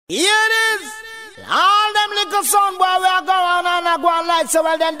Here it is. All them little son boy we are going on and go on like so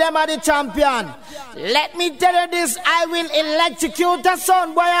well then them are the champion. Let me tell you this, I will electrocute the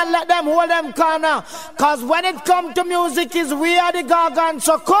son boy and let them hold them corner. Cause when it come to music is we are the gargants.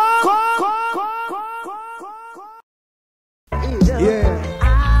 So come. Yeah.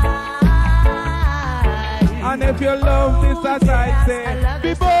 And if you love this as I say,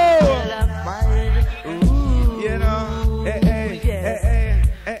 be bold. You know, hey, hey, hey, hey,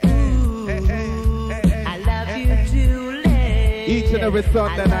 hey, hey, hey. I love you too late. Each and every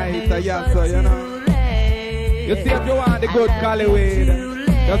Sunday night, so you know. You see if you want the good Hollywood,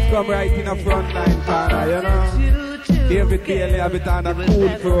 just come right in a frontline corner, you know. David Bailey have it on a cool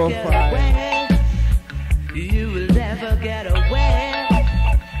profile. You will never get away.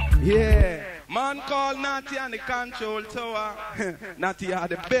 Yeah. Man called Natty on the control tower. Natty are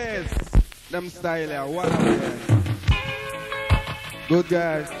the best. Them style here, one of them. Good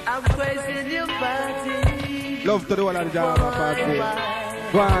guys. I'm praising your body. Love to the one of the job party.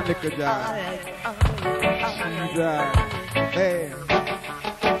 Go on, little job. Hey.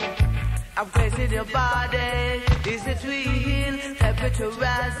 I'm praising your body. Is it real? Temperature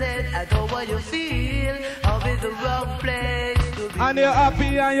rising. I know what you feel. I'm in the wrong place to be. And you're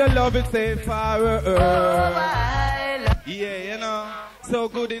happy and you love it, say far. Yeah, you know. So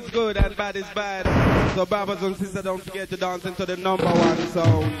good is good and bad is bad. So brothers and sisters, don't forget to dance into the number one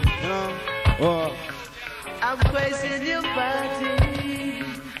song. You know? Oh. I'm praising your body.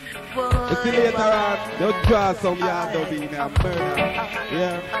 You see later on, they'll draw some yard dub in and murder.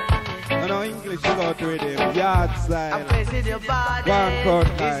 Yeah. You know, English go to rhythm, yard style. I'm praising your body. One crowd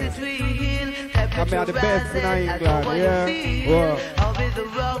Is it real? I'm the best in England, yeah. Whoa. I'll be the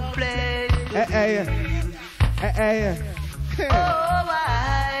wrong place. Hey. Oh,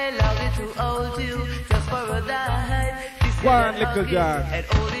 I love it to hold you just for a night. One little John. And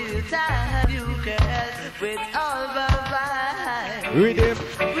only the time you can with all my mind. Rhythm.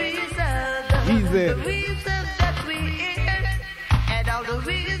 Easy. The reason that we in and all the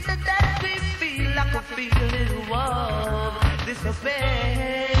reason that we feel like a feeling warm. This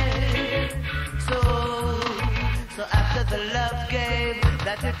affair. So after the love game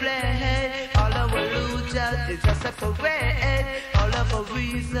that we play, all our illusion is just separate. All of our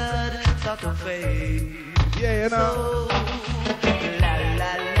reason start to fade. Yeah, you know. So, la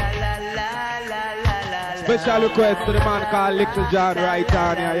la la la la la la la. Special request to the man called Little John right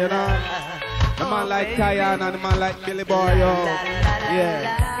on here, you know. The man like Tyan and the man like Billy Boy, yo.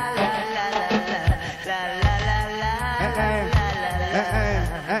 Yeah.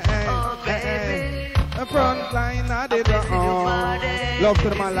 The Frontline, I did the love to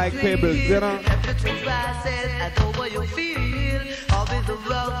the man like Pebbles, you know. I know what you feel. I'll be the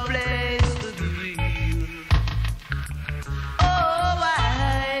wrong place to be real. Oh,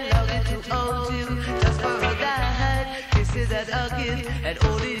 I love it to hold you just for a night. Kisses and hugging and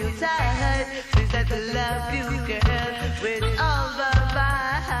holding you tight. Things that I love you can with all my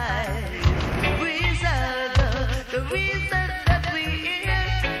mind. The reason that we in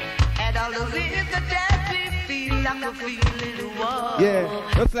and all the reason that we feel like a feeling warm. Yeah,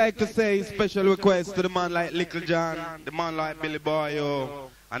 just like to say special request to the man like Little John, the man like Billy Boy,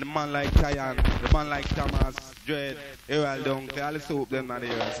 and the man like Tyan, the man like Thomas, Dread, Errol Dunk, all the soup them out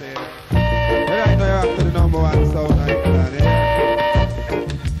here, say. Right now you're after the number one sound in England,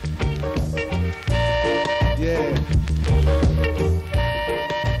 yeah.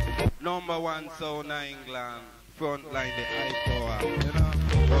 Number one sound in England, Frontline the high power, you know.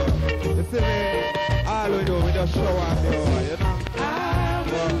 You see me, all we do, we just show up the over, you know. I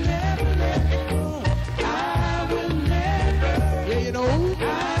will never let go. I will never. Yeah, you know. I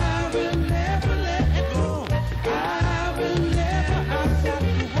will never let go. I will never. I've got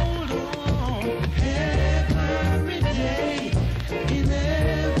to hold on every day, in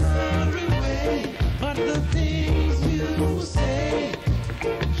every way. But the things you say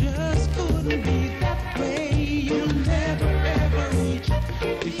just couldn't be that way. You'll never ever reach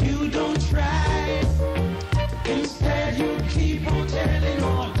if you don't try. Instead, you keep on telling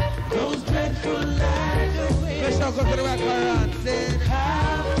all those dreadful lies away. Let's go to the record.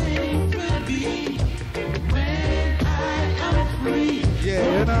 How things will be when I am free.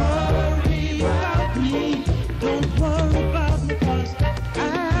 Yeah, you know. Don't worry about me. Don't worry about me, 'cause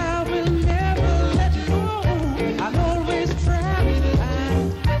I will never let go. I'll always try.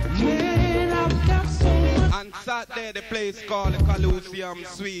 Man, I've got so much. On Saturday, the place called the Colosseum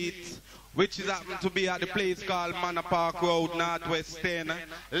Suite. which is happened to be at the place called Manor Park Road, Northwest 10.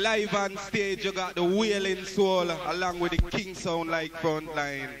 Live on stage, you got the Wailing Soul along with the King Sound like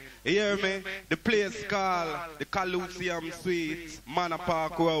Frontline. You hear me? The place called the Colosseum Suites, Manor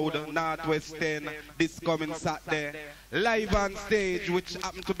Park Road, Northwest 10, this coming Saturday. Live on stage, which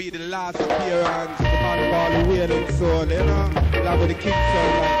happened to be the last appearance, the man called the Wailing Soul, you know? Along with the King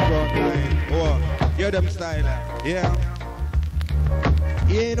Sound like Frontline. Oh, hear them style, yeah?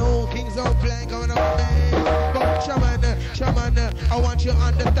 You know, Kings of Flying coming up there. But shaman, I want you to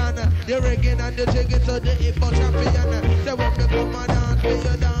understand. The reggae and the jigging to the hip hop champion. Say when me come and dance, me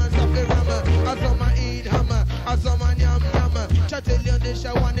you dance up the rammer. I saw my eat hammer, I saw my yam yam. Chat till you this,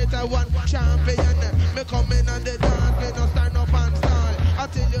 I want it, I want champion. Me come in and the dance, me no stand up and stall. I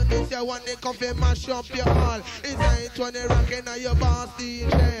tell you this, I want the coffee mash up your hall. It's night when they rockin' on your boss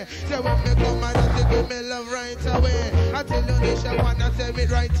DJ. Say when me come and dance, you give me love right away. I tell you this, I want to say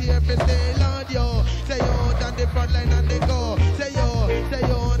right here if you say Lord yo. Say yo down the front line and they go. Say yo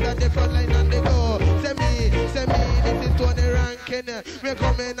down the front line and they go. Say me, this is Tony Rankin. Me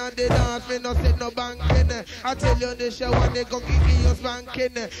coming on the dance, me no sit no banking. I tell you this, I want to go give you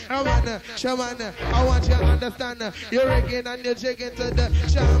spanking. Shaman, I want you to understand. You're rigging and you're jigging to the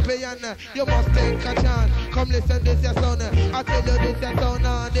champion. You must take a chance. Come listen this your son. I tell you this your son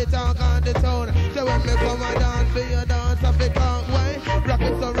on the talk on the tone. So when me come and dance for your dance, I feel can't wait. Rock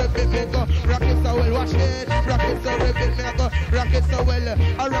it so ripping me go, rock it so well, watch it. Rock it so ripping me go, rock it so well.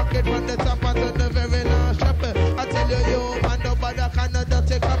 I rock it from the top until the very last step. I tell you, man, nobody cannot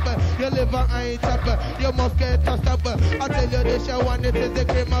take up. You live on high top, you must get a stop. I tell you this, you want it is the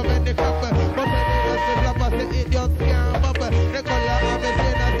cream of any cup. But when it does the flop, I say it just can't pop. The color of the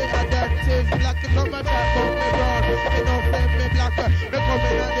skin, I say that is black. So my back up me broad, me no flame me black. Me come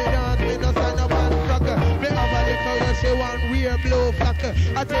in and the dance, me no stand up and rock. Me have a little, she want weird blue flack.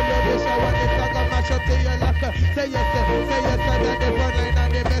 I tell you this, I want this, I got mash up to your lock. Say yes, and then the front line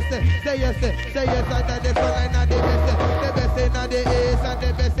and the best. Say yes, and then the front line and the best. The best in the east and the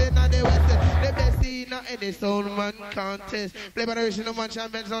best in the west. The best in any sound man contest. Play by the original man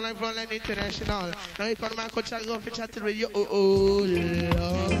champions online Frontline International. Now if one man could chat, go for chatting with you. Oh,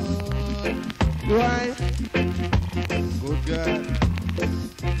 Lord. Right? Good guy.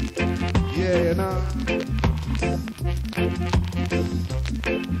 Yeah, you know.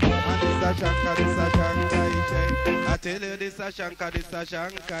 I tell you this a shanka,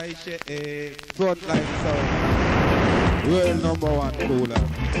 Frontline sound. World number one cooler.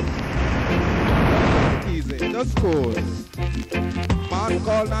 Easy, just cool. Man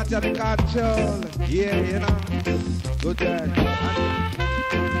call natural control. Yeah, you know. Good job.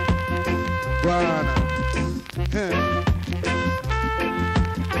 Guana.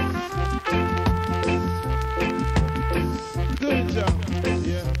 Good job.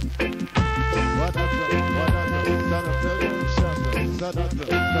 Yeah. What up,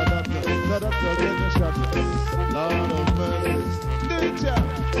 Lord of mercy. Good job.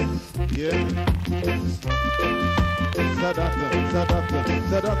 Yeah.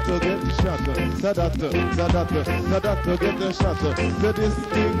 Sadata, get the shot. Sadata, get the shot. So this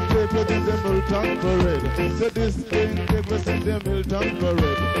king represent the Milton Parade. So this king represent the Milton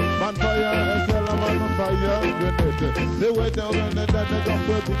Parade. Man fire, SL, man fire, grenade. They wait down and then they don't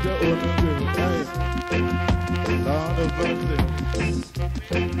put it their own grenade. Lord of mercy.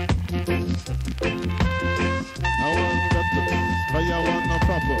 I want that fire wanna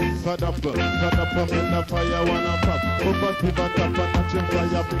pop, fad up, in the fire wanna pop. Positive and tap and action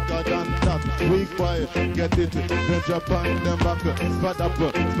fire bigger than that. Weak boy, get it, then jump on them back. Fad up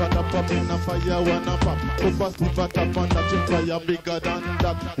in the fire wanna pop. Positive and tap and action fire bigger than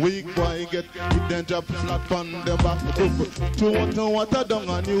that. Weak boy, get it, then jump flat on them back. Too much water down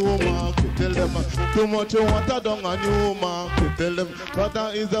on you market, tell them. Too much water down on you market, tell them.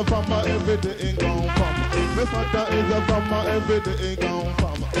 Father is a farmer every day in ground farmer. My father is a farmer every day in ground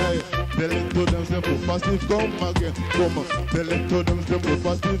farmer. Hey, tell it to them simple, positive come again. Come, tell it to them simple,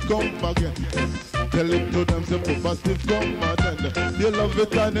 positive come again. Tell it to them simple, positive come again. You love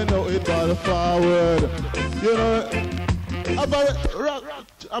it and you know it all forward. You know,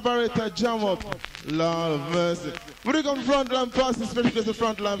 about a jam up. Lord of mercy. When you come frontline passing, especially because the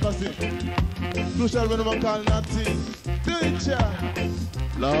frontline passing. Crucial when I'm calling that team. Do it, yeah.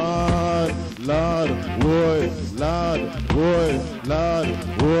 Lord, boy,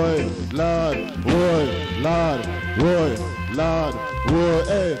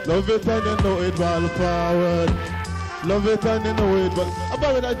 hey, love it and you know it all forward. Love it and you know it, but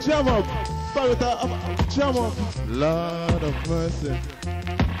about that jam up, about that jam up. Lord of mercy,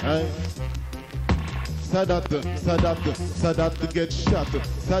 hey. Sadat get shot.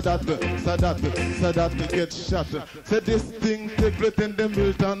 Sadat get shot. Say this thing take place in the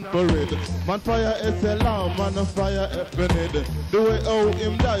Milton Parade. Man fire is a lamb, man fire a grenade. The way how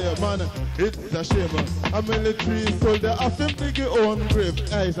him die, man, it's a shame. A military soldier, I him dig his own grave.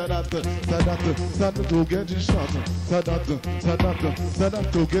 Hey, Sadat to get shot. Sadat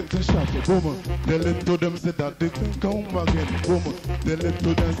to get shot. Boom. Tell it to them say that they can come again. Boom. Tell it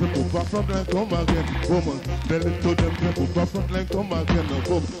to them say Papa Frontline come again. Boom. Tell it to them say Papa Frontline come again.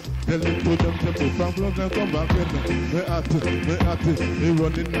 Boom. Tell it to them say Papa Frontline come again. Me at it, he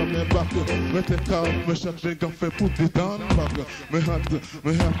running on me back. Me take off me shot, me gun fi put it on back. Me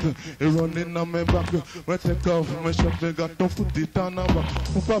hat, he running on me back. Me take off me shot, me got to put it on back.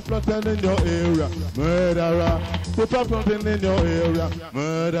 Papa Frontline in your area, murderer. Papa Frontline in your area,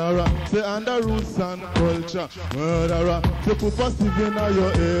 murderer. Say under roots and culture, murderer. Say Papa Steve in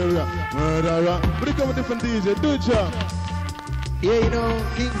your area, murderer. But they come with different DJ, do job. Yeah, you know,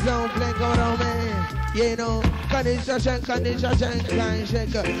 King Sound playing going on, man. Yeah, you know, condition shake, line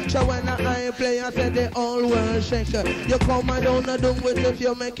shake. So when I play, I said the whole world shake. You come and down the dung with if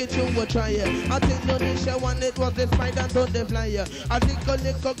you make it, you will try it. I think Indonesia one, it was the spider to the flyer. I think a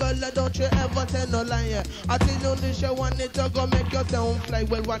little girl, don't you ever tell no lie. I think Indonesia one, it to go make your sound fly.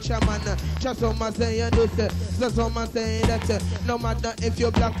 Well, watch a man. Just someone say this, so someone say that. No matter if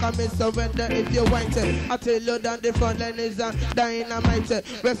you're black, I'm surrender if you're white. I tell you that the front line is a dynamite.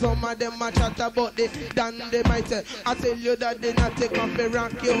 Where some of them a chat about the dynamite. I tell you that they not take off the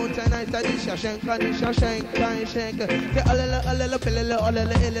rock you tonight. I dish a shank, shank. The all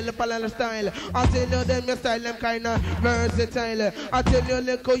palala style. I tell you them your style them kinda versatile. I tell you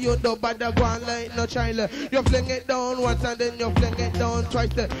little you do bother go on like no child. You fling it down once and then you fling it down twice.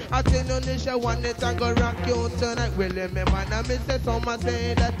 I tell you this one it and go rock you tonight. Well me man I miss it. Someone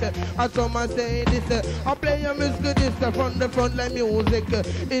say that, and someone say this. I play your music this from the front line music.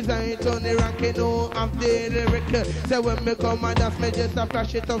 Is I Tony Rankin no I'm the lyric. Say when me come and that's me just a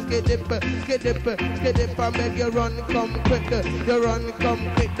flash it up, skid dip, and make you run come quick. You run come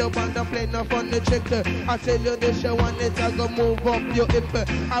quick, the band and play no funny trick. I tell you this you want it, I go move up your hip.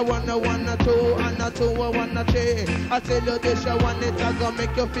 I wanna one or two, and a two, I wanna three. I tell you this you want it, I go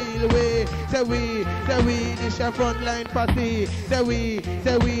make you feel way. Say we, this your frontline party. Say we,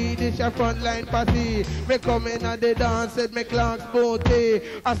 this your frontline party. Me come in at the dance, said me clocks booty.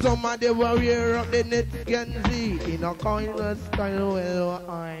 As some of the warrior of the net can see. In a kind of style, well,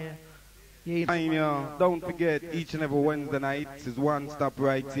 Don't forget, each and every Wednesday night is one stop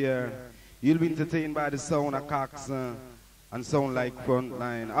right here. You'll be entertained by the sound of Cox and sound like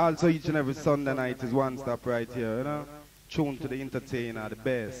Frontline. Also, each and every Sunday night is one stop right here, you know. Tune to the entertainer, the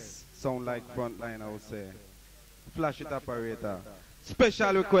best. Sound like Frontline, I would say. Flash it, operator.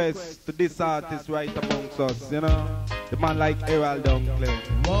 Special request to this artist right amongst us, you know. The man like Herald Dunkley.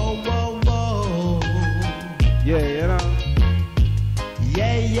 Whoa, whoa, whoa. Yeah, you know.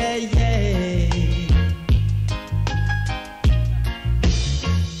 Yeah.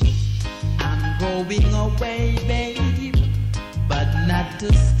 I'm going away, babe, but not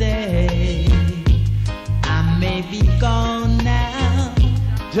to stay. I may be gone now.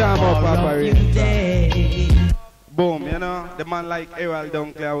 Jam up, operator. Boom, you know, the man like Herald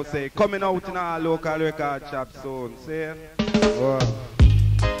Dunkley, I would say, coming out in our local record shop soon, see? Wow.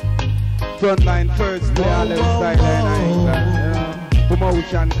 Frontline first play, all them style in England, you know.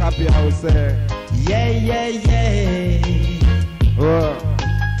 Promotion copy, I would say. Yeah. Wow.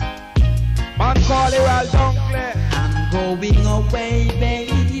 Man call Herald Dunkley. I'm going away,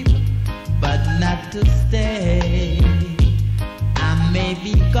 babe, but not to stay. I may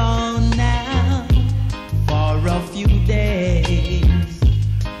be gone now for a few days,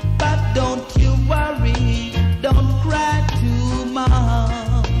 but don't you worry, don't cry too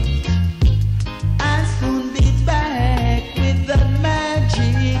much. I'll soon be back with the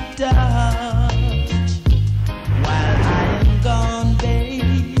magic touch. While I am gone,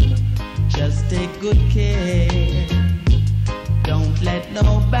 babe, just take good care. Don't let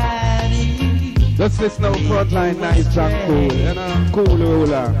nobody just listen to Frontline, nice and cool, you know, cool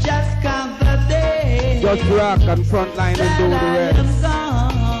ruler. Just count the days. Just rock and Frontline and do the rest.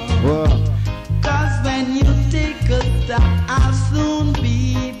 Whoa. Cause when you take a stop, I'll soon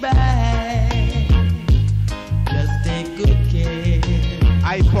be back. Just take good care.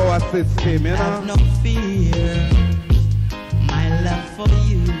 High power system, you know. Have no fear. My love for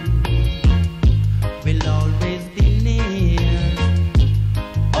you will always be near.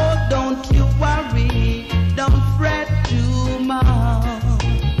 Oh, don't you worry, don't fret too much.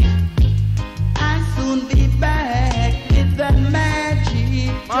 I'll soon be back with the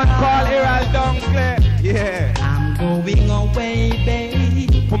magic. Man call Herald Dunkley.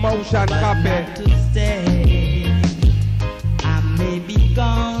 Function copy. Not to stay. I may be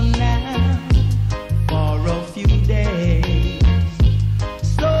gone now for a few days.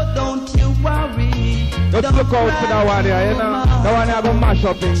 So don't you worry. Just look out for that one here, you know. That one here gonna mash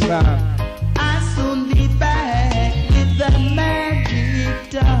up England. I'll soon be back with the magic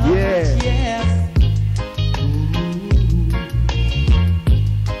touch. Yeah. Yes. Ooh.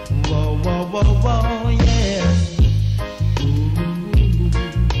 Whoa, whoa, whoa, whoa, yes. Ooh.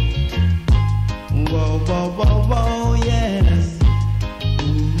 Whoa, whoa, whoa, whoa, yes.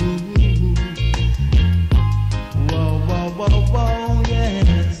 Ooh. Whoa, whoa, whoa, whoa,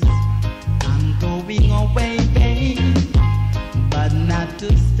 yes. I'm going away, babe, but not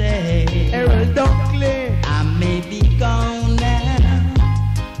to stay. Errol Dunkley. I may be gone now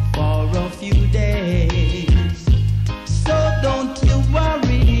for a few days. So don't you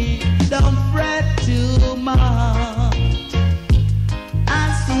worry, don't fret too much.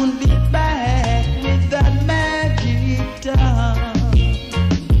 I'll soon be back with that magic touch.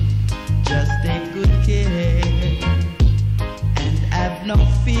 Just take good care and have no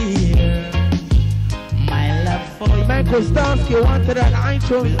fear. My love for you. Man, Kostanski wanted an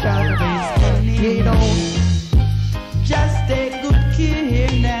iTunes down. You know. Just take good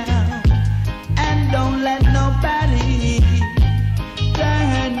care now, and don't let nobody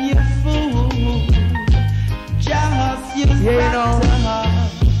turn you fool. Just use that touch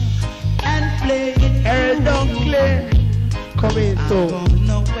and play it. Errol Dunkley. Come in, I'm so. going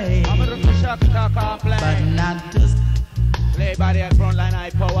away, I'm gonna push up the car but play. not just. Play by the Frontline high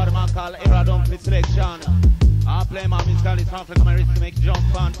power, man called Era Dunkley Selection. I play my musical, it's something on my wrist to make jump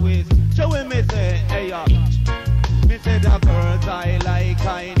and twist. Show him me say, hey ya. Me say the girls I like,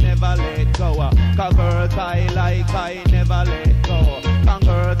 I never let go. Cause girls I like, I never let go. And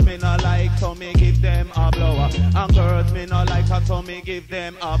girls me no like, so me give them a blower. And girls me no like, so me give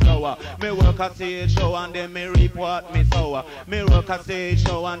them a blower. Me work a stage show and then me reap what me sow. Me work a stage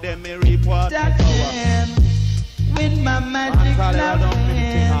show and then me reap what me Touch sow. him with my magic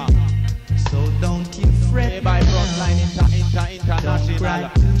loving. So don't you fret. By Frontline International.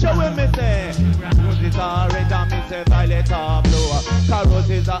 Show him me say, roses are red and me say violet are blue. Cause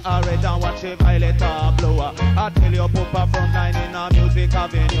roses are red and watch it violet are blue. I tell you, Papa Frontline in a music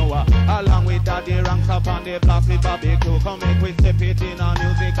avenue. Along with Daddy Ranks up on the plastic barbecue. Come make we step it in a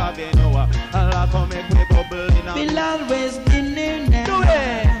music avenue. Allah come make we bubble in a. We'll always be near now. Do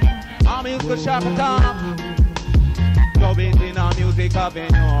it! I'm in the shop top. Stub it in a music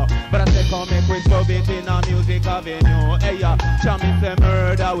avenue. But I say come make we stub it in a music avenue. Hey ya, show me say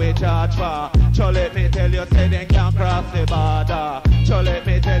murder we charge for. So let me tell you say they can't cross the border. So let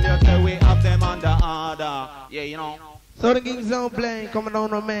me tell you say we have them under order. Yeah, you know. So the King's Zone playing, coming on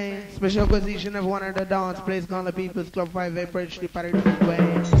the main. Special position of one of the dance place called the People's Club 5 Approach the Party Way.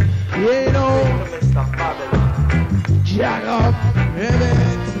 Yeah, you know. Jack up,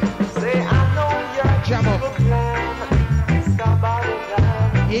 ribbit. Say I know you're Jam up.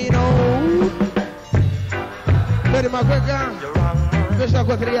 You know. Ready, my quick gun. Special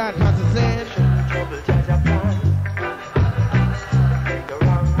go to the yard, Pastor Zane.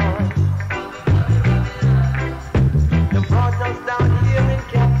 You brought us down here in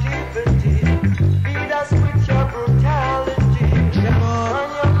captivity. Feed us with your brutality. Jam up. Turn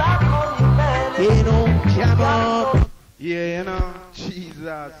your back on humanity. You know, jam up. Yeah, you know.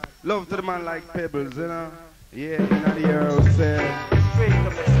 Jesus. Love to the man like Pebbles, you know. Yeah, in the air, I would say.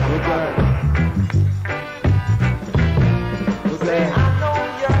 Good God. Good Say God. I know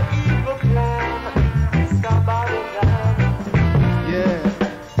your evil plan. Stop out of that. Yeah.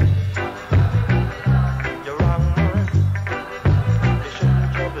 You're wrong, man. You shouldn't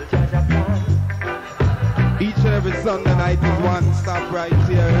trouble judge a plan. Each and every Sunday night is one stop right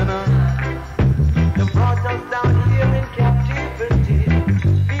here, you know. You brought us down here in captivity.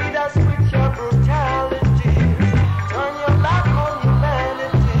 Feed us with your brutality. Turn your back on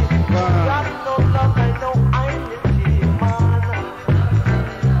humanity. Got no love and no identity, man.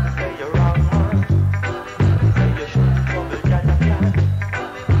 Say you're wrong, man. Say you shouldn't trouble judge a plan.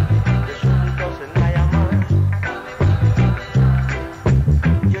 You shouldn't trust in I man.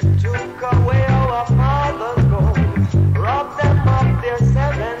 You took away our father's gold. Robbed them of their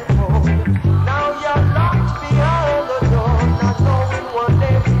sevenfold. Now you're locked behind the door. Not knowing one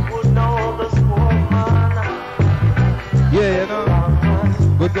day we would know the score, man. Yeah, you know.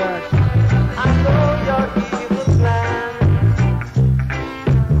 Good God. I know your evil plan.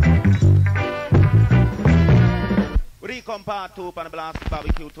 We come part 2 on the Blast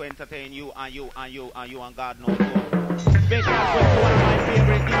Barbecue to entertain you and you and you and you and God knows who. Big shout out to one of my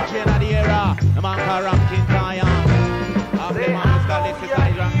favorite DJ in the era, the man called Rankin Zion. After man who's got this is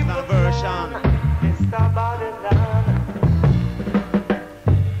Rankin selection. Mr. Babylon.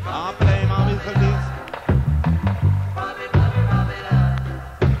 I play my whistle this.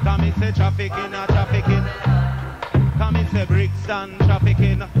 Come and say trafficking, trafficking. Come and say bricks and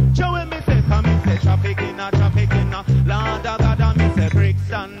trafficking. Show when me say come and say trafficking, trafficking. Lord of God, me say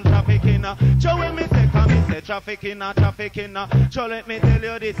bricks and trafficking. Show when me say come and say trafficking, trafficking. Show let me tell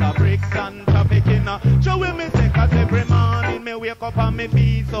you this a bricks and trafficking. Show when me say 'cause every morning me wake up and me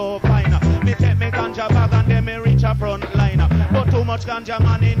feel so fine. Me take me ganja bag and then me reach a front line. But too much ganja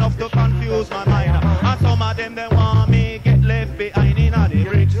man enough to confuse my mind. And some of them they want me get left behind in the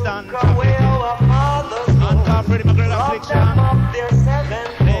bricks and trafficking. And call Freddie McGregor affliction.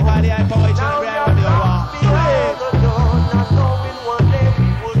 They got the hyper white and every eye they want.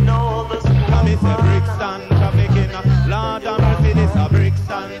 Come it's a bricks and trafficking. Lord have mercy, this a bricks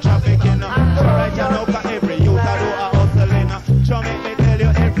and trafficking. So right you know 'cause every youth a do a hustling. So make me tell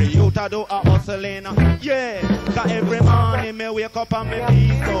you every youth a do a hustling. Yeah, 'cause every morning me wake up and me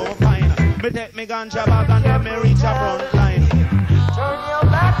feel so fine. Me take me ganja bag and then me reach a front line. Turn your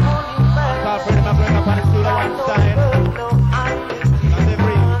back on your man. Call Freddie McGregor on the studio one side. Cause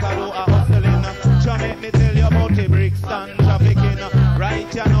every youth a do a hustling. So make me tell you about the bricks and trafficking.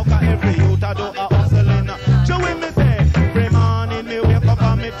 Right you know 'cause every youth a do a hustling. So when me say every morning me wake up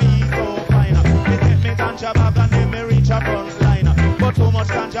and me feel so fine. Me take me ganja bag and then me reach a front line. But too much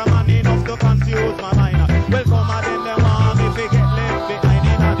ganja man enough to confuse my mind. Well some of them they want me to get left behind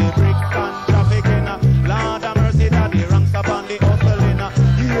in the bricks and trafficking. Lord have mercy that the ranks up on the hustling.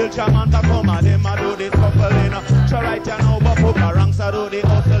 Heal Jamaica come and them a do this coupling. So right you know but put the ranks a do the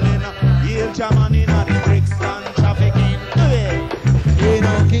hustling. Heal Jamaica in the bricks and trafficking. You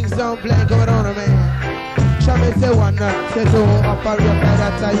know, Kingston playing going on, man. Shall me say one, say two, up a road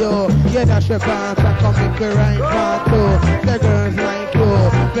like that, yo. Yeah, that's your pants, I come make you right part two. The girls like you,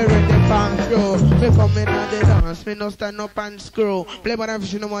 very the pants through. Me come in and they dance, me no stand up and screw. Play by them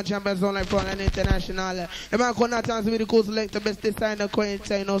fishing one champions on like Frontline International. The man come not dance with the cool select, the best designer, quaint,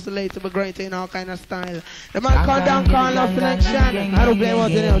 no select, to be great in all kind of style. The man come down, call off selection. I don't play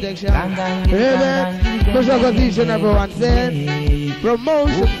what's in the section. Amen. Special position, everyone saying.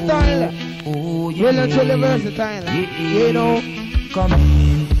 Promotion style. Well and truly versatile. You know. Come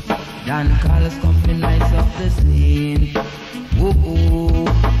in. Dan Carlos coming lights up the scene. Ooh,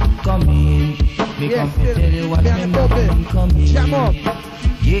 come in. Me come to tell you what me man come in. Jam up.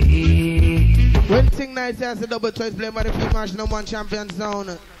 Yeah. When thing nice as a double choice played by the Free March No. 1 champion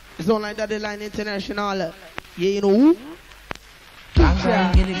zone. It's on like that the line international. Yeah, you know. Gang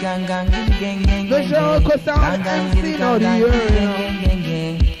gang gang gang. The show goes down and see now the year.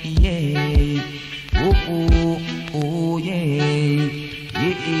 Yeah. Oh yeah.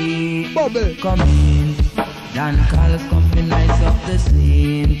 Bubble. Come in. Dan Carlos coming lights up the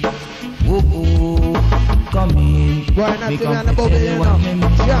scene. Ooh, come in. Boy, not me see me come on the to bubble, tell you you what know. me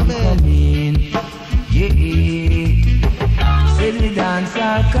man Yeah, come in. Yeah. Say the dance a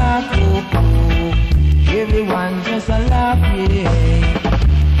coco. Everyone just a laugh, yeah.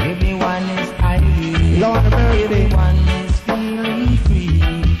 Everyone is happy. Lord of mercy. Everyone is feeling free.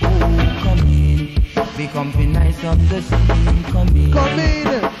 Oh, come in. Become the nice of the scene. Come in. Come in.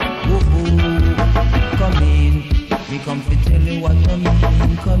 Come in. We come to tell you what I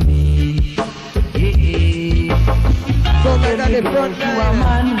mean. Come in. Yeah. So like that the front You a man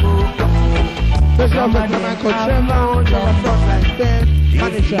line. go. The show goes to Michael Tremont. The front line stand.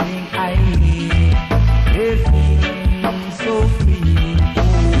 Manager. They're feeling so free. Oh,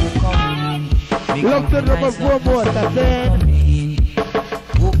 come in. Look to the number 4 board. That's it. Come in.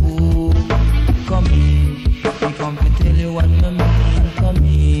 Oh, come in. We come to tell you what I mean. Come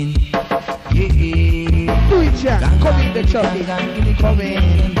in. Yeah. Do it, Jack. Come in the chubby. Come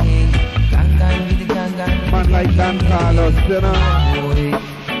in. Man like Dan Carlos, you know.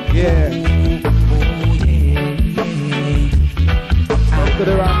 Yeah. Come to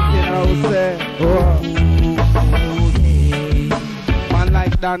the ranking house, Man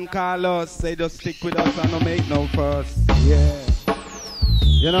like Dan Carlos, say just stick with us and no make no fuss. Yeah.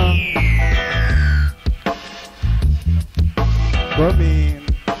 You know. Come in.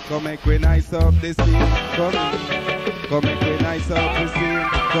 Come make we nice up the scene. Come in. Come make we nice up the scene.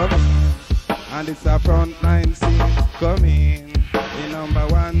 Come in. And it's a frontline scene. Come in. The number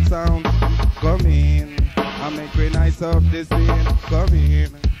 1 sound. Come in. And make we nice up the scene. Come in.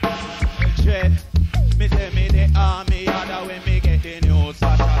 Me say me the army other when me get the new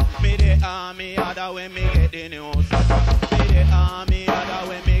Sasha. Me the army other when me get the new Sasha. Me the army other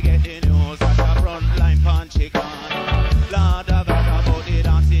when me get the new Sasha. Frontline punchy corner. Lord of God about the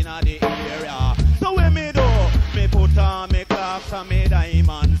dancing of the area. So when me do, me put on me clocks and me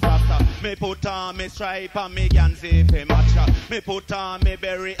diamond. diamond socks. Me put on me stripe and me Gansy fi match. Me put on me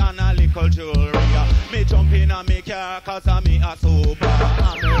berry and a little jewelry. Me jump in a me car cause a me a super.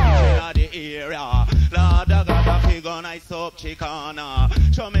 And me reach in the area. Lord I got a figure nice up chicana.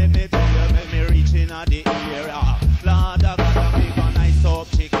 Show me tell you make me reach in the area. Lord I got a figure nice up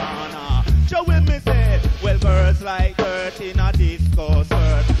chicana. Show when me say, well girls like dirt in a disco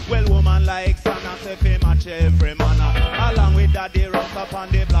skirt. Well woman like Santa Fe match every man. Along with that the rock up on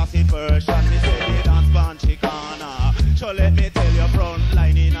the blasted version. Me say the dance band chicana. So let me tell you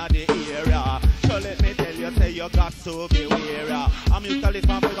Frontline in the area. So let me tell you say you got to be wary. I'm used to live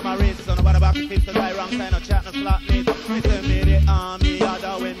from Africa, my race. So nobody back to fist the guy wrong side. No chat, no slackness. Me say me the army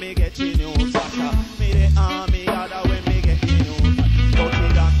other when me get you new Sasha. Me the army other when me get you new Sasha. Go to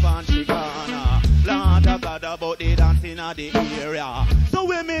dance band chicana. Lord of God about the dance in the area. So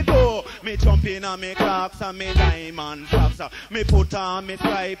when me do, me jump in on me clocks and me diamond socks. Me put on me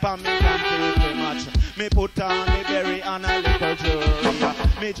stripe and me Gansy match. Me put on me berry and a little jewelry.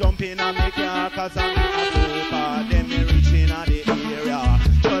 Me jump in on me car cause I'm a super. Then me reach in on the area.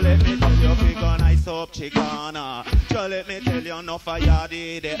 So let me tell you figure nice up chicana. So let me tell you enough of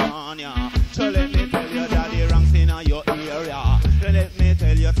yardy the on ya. So let me tell you that the ranks in your area. So let me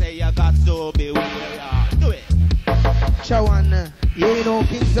tell you say you got to be wary. Do it. Shawana, you know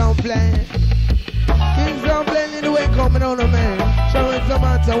Kings don't play. Kings don't play in the way coming on the man. Show it some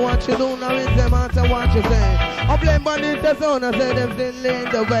matter what you do, now it's the matter what you say. I'm playing body the sound, I say them still in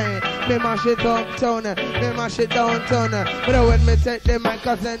the way. Me mash it uptown, me mash it downtown. But when me take the mic,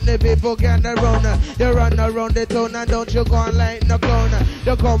 I send the people get around. You run around the town and don't you go on like no clown.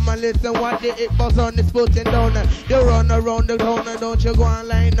 You come and listen what the hit boss on is putting down. You run around the town and don't you go on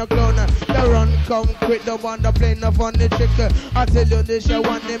like no clown. You run, come quick, don't want to play no funny trick. I tell you this, I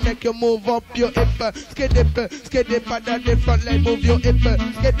want to make you move up your hip. Skid dip, at the front leg, move your hip.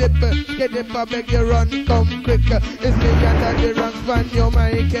 Skid dip, I beg you run, come quick. It's me at the ranks, find your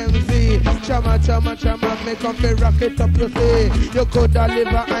mic MC. Chama, me come fi rock it up, you see. You coulda live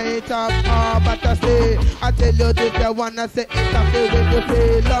a high top, but I say. I tell you this, I wanna say it's a feel when you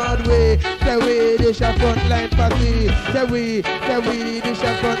say, Lord say we, this a Frontline posse. Say we, this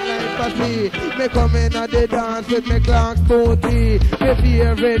a Frontline posse. Me come in at the dance with me clocks booty. Me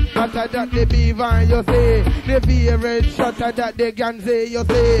favorite hotter that the beaver, you say. Me favorite shotter that the Gansy, you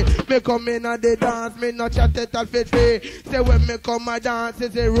say. Me come in at the dance, me no chat it all fit free. Say when me come a dance,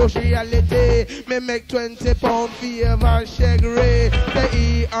 it's a rush reality. Me make 20 pound favor shake ray. Say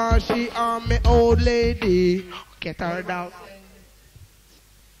he or she or me old lady. Get her down.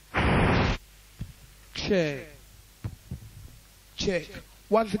 Check.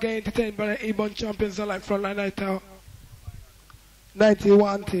 Once again, entertained by the E-Bun champions like Frontline International. 90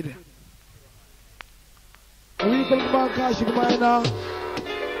 wanted. We come back, cash you come now.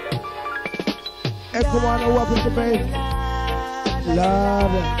 Everyone who up in the base.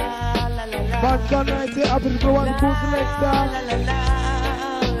 Love it. But can I say up in the one who's next time?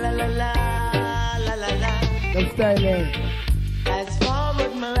 The style. As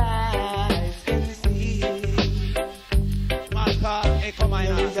forward my life can see.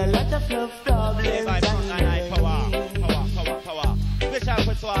 There's a lot of love problems and power. Special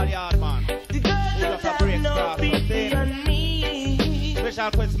quest to all the hard man. the girls that have no pity on me.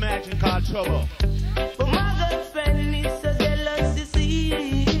 Special quest magic called trouble. But my girlfriend is so jealous to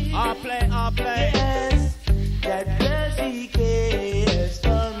see. I'll play. Yes, that girl she cares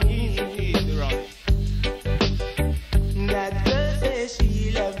for me. Easy, right. That girl says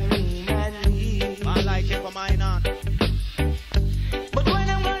she loves me madly. Man like it for mine on. But when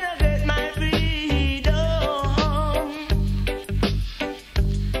I'm gonna get my freedom,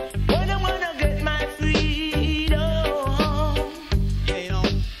 when I'm gonna get my freedom, Yeah, you know.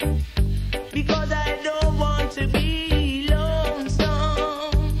 because I don't want to be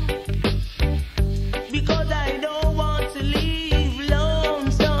lonesome, because I don't want to live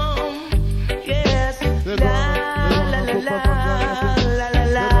lonesome. Yes, la la la la la la la la la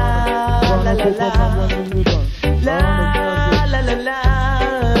la. La la la la la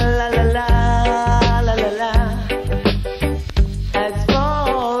la la la la. As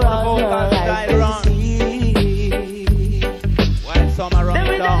far as I can see, While some are there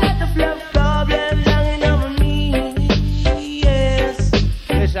running is a down. lot of love problems hanging over me. Yes,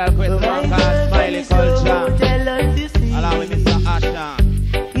 Special quest but man my called girlfriend is Smiley so Culture. jealous to see. Along with Mr. Ashton.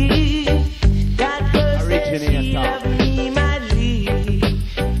 That girl says Originator. she loves me madly.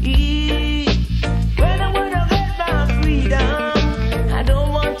 When I'm gonna get my freedom, I don't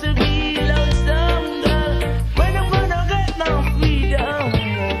want to be lonesome, girl. When I'm gonna get my freedom,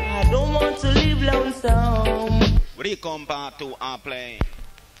 I don't want to live lonesome. What do you come back to and play?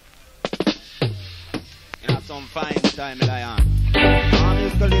 some fine time, Lion. I'm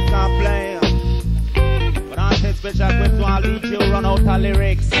used to listen and play. But I say special request to all DJ who run out of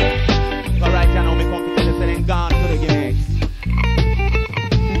lyrics. So right now, me come to tell you, saying gone to the gimmicks.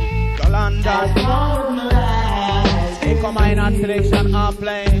 London. Hey, come on, on selection and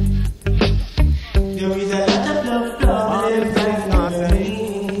play.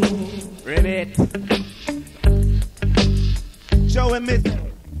 Ribbit. Show him it.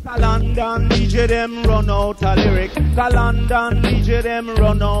 London DJ them run out of lyrics. London DJ them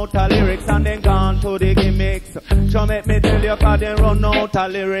run out of lyrics and then gone to the gimmicks. So make me tell you 'cause they run out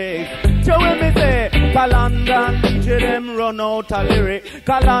of lyrics. So when me say London DJ them run out of lyrics.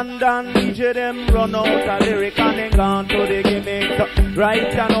 London DJ them run out of lyrics and then gone to the gimmicks.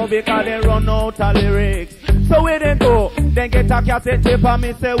 Right now because they run out of lyrics. So where they go? Then get a cassette tape and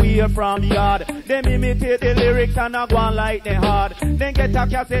me say we are from yard. Them imitate the lyrics and I go on like they hard. Then get a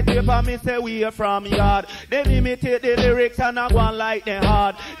cassette tape and me say we are from yard. Them imitate the lyrics and I go on like they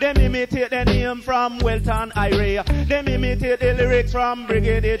hard. Them imitate the name from Welton Ira. Them imitate the lyrics from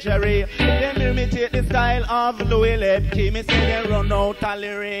Brigadier Jerry. Them imitate the style of Louis Lepke. Me say they run out of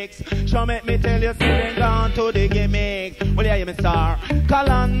lyrics. So make me tell you, say they gone to the gimmicks. Well, yeah, me star.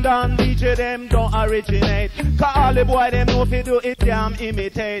 London DJ them don't originate. Cause all the boy them know if you do it, damn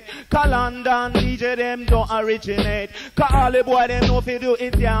imitate. Cause London DJ them don't originate. Cause all the boy them know if you do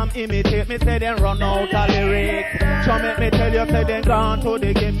it, damn imitate. Me say them run out of lyrics. So make me tell you, say they gone to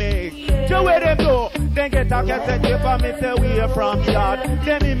the gimmicks. So where them go? Then get a cassette tape and me say we are from yard.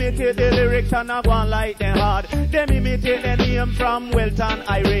 Them imitate the lyrics and I go on like they hard. Them imitate the name from Welton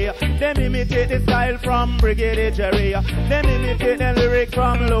Ira. Them imitate the style from Brigadier Jerry. Them imitate the lyrics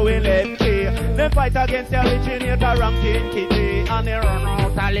from Louis Lepke. Them fight against the originator Rankin Kitty and they run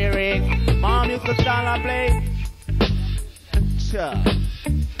out of lyrics. Mom used to stand and play. Sure.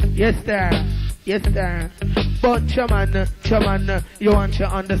 Yes, sir. Yes, sir. But chairman, you want to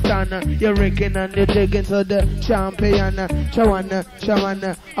understand. You're rigging and you're digging to the champion. Chairman,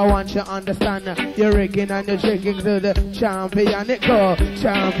 I want you to understand. You're rigging and you're digging to the champion. It go,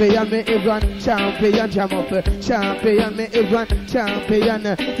 champion, me is one champion. Jam up, champion, me is one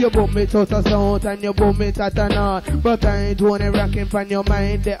champion. You boom me to the south and you boom me to the north. But I ain't doing it rocking from your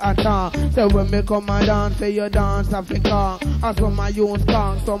mind the attack. So when me come and dance, say you dance Africa. As some I use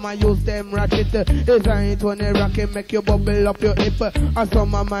songs, some I use them ratchet. Is I ain't doing it rocking, make you bubble up your hip. As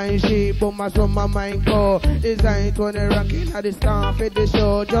some of my sheep, boom, as some of my go. Is I ain't doing it rocking at the start of the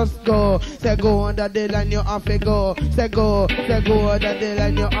show. Just go, say go under the line, you have to go. Say go under the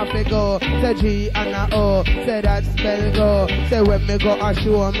line, you have to go. Say G and a O, say that spell go. Say when me go a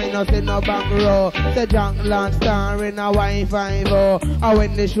show, me no say no back row. Say Jack Land star in a Wi-Fi go. And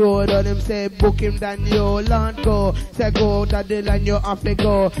when the show done, him say book him then you land go. Say go under the line, you have to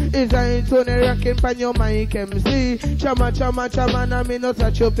go. Is I ain't doing it rocking pan your mic MC. Chama, and me no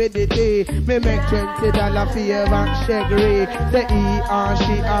touch your pedity. Me make $20 for your van shaggy. Say he or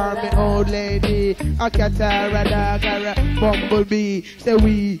she or me old lady. A catara, dagara, bumblebee. Say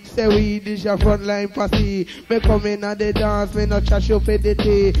we, this your frontline posse. Me come in at the dance, me no touch your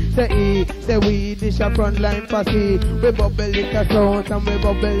pedity. Say we, this your frontline posse. We bubble it a sound and we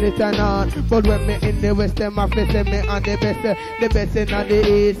bubble it a on. But when me in the west, them a face me and the best in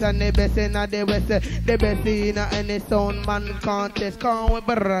the east and the best in the west. The best in any sound man contest. Come with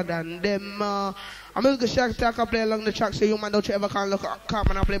better than them. I'm going to shock talk and play along the track so you man don't you ever can look come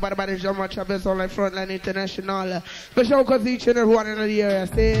and play by the body genre champions on like Frontline International. Special because each and every one in the area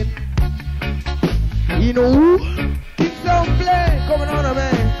saying, you know who? Keep sound play. Coming on,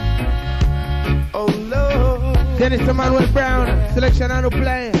 man. Oh Lord. Dennis the Manuel Brown. Selection and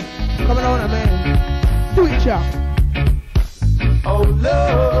play. Coming on, man. Switch up. Oh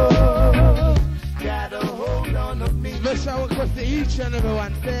Lord. Got a hold on me. Make sure we cross to each and every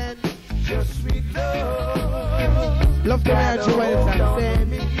one saying, just sweet love. Love to hear you when it's saying,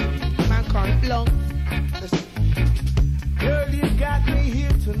 man can't belong. Girl, you got me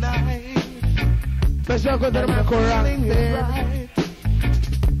here tonight. Make sure we go to the man saying,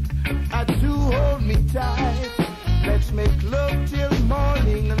 I do hold me tight. Let's make love till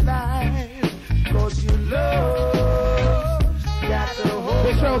morning light. Cause you love. Got to hold.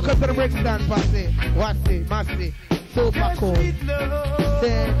 Make sure we go to the breakdown, Passy. What's it? Massy. Super cool.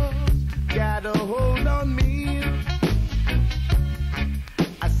 Got a hold on me.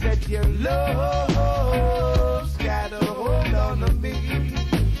 I said your love's got a hold on me.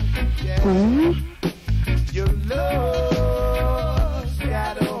 Yeah. Your love's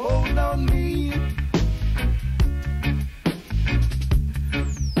got a hold on me.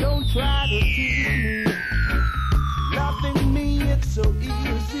 Don't try to keep me. Loving me, it's so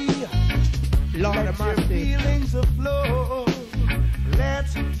easy. Lord of mercy.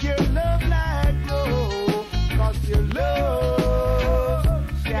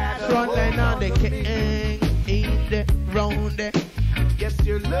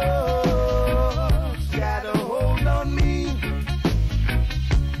 love's got a hold on me.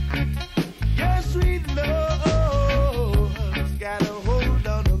 Your sweet love's got a hold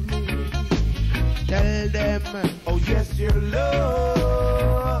on me. Tell them. Oh yes, your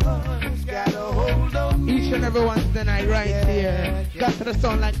love's got a hold on me. Each and every one's the night right here. Got to the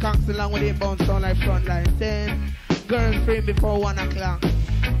sound like conks along with the bounce sound like Frontline. 10 girls free before 1 o'clock.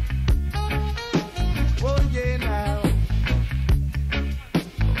 Oh yeah now.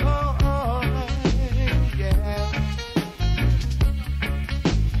 Oh, oh yeah.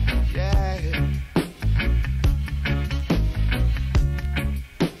 Yeah.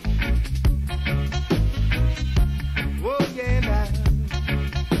 Oh yeah now.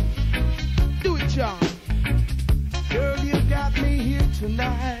 Do it, John. Girl, you got me here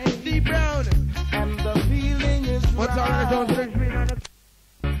tonight. D Brown. And the feeling is What's all right. the dogs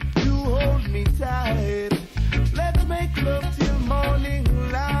You hold me tight. Let's make love till morning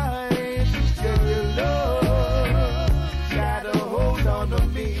light. Girl, your love got a hold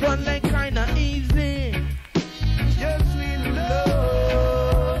on me. Frontline kinda easy. Your sweet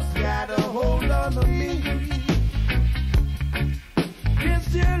love got a hold on me. Yes,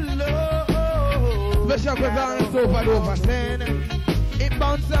 your love. Special quick on the sofa over saying it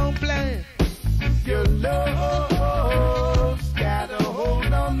bounce and play. Your love's got a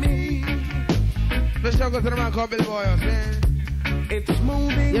hold on me. Special go to the man called Bill Boy saying It's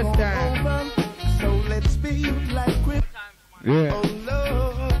moving Yes, all sir. over. So let's be like quick. Yeah. Oh,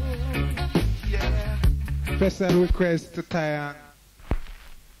 love. Yeah. Special request to Tyan.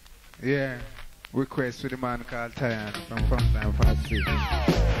 Yeah. Request with the man called Tyan from Frontline International.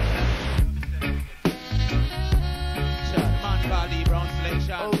 Man called D Brown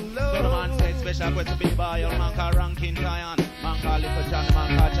Selection. Oh, So the man said special request to Big Boy, your man called Rankin Giant. Man called Little John, the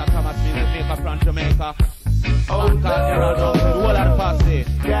man called Jack Thomas, music maker from Jamaica. Oh, Man called Gerald Down to the whole of the posse.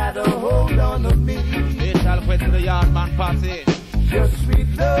 got a hold on me. Special request to the yard man posse. Your sweet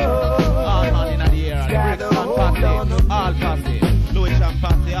love. All man in the air, the Brixton posse, all posse. Louis Chan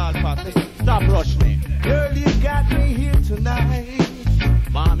posse, all posse. Stop rush me. Girl, you got me here tonight.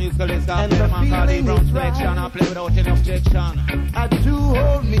 My musicalist got And me, the man called D feeling Brown is Selection. right. I play without any objection. I do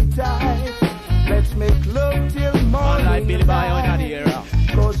hold me tight. Let's make love till Man morning like Billy Boy in light. the air.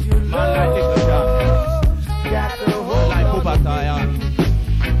 Cause you Man like Little John. got a Man hold like on Booba Tire.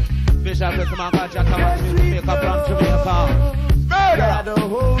 Special request to man called Jack Thomas, music maker from Jamaica. got a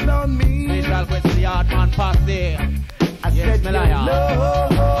hold on me. Special request to the yard man posse. I Yes, said me your liar.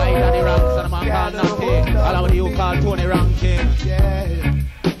 love I got the ranks and the man called got a Natty. hold All of on you me. call Tony Rankin. Yeah.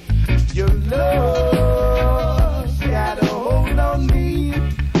 Your love got a hold on me.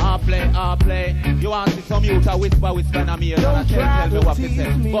 I play. You want to see some youth a whisper in a ear and I tell me what to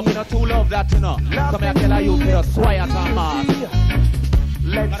say. But me not too love that, you know. So me I tell her you to just quiet and mad.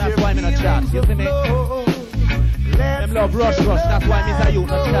 Let But that's why me not chat, you see me? Them love rush, that's why me say you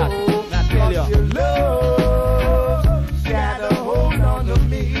not chat. Me I tell you. Your love got a hold on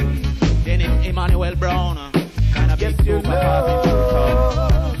me. Then it's Emmanuel Brown. Kinda big Yes, your super party.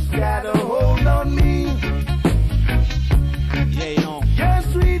 love got a hold on me. Yeah, you know. Your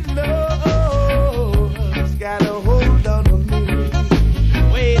sweet love got a hold on me.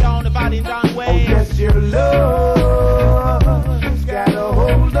 Way down the body down Oh way. yes, your love got a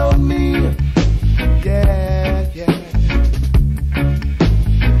hold on me. Yeah, yeah.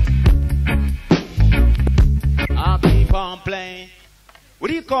 I keep on playing.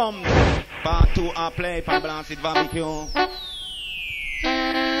 Will you come? Part 2 I play, Pablanc it barbecue. Well, some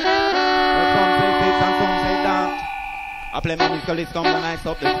say this and some say that. I play my musical list, come and nice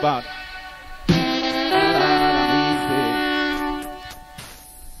up the spot.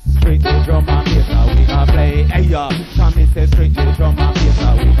 Strictly drum and bass, we can play. Hey ya, Tommy says strictly drum and bass,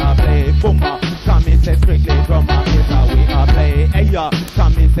 we can play. Boomba, Tommy says strictly drum and bass, we can play. Hey ya,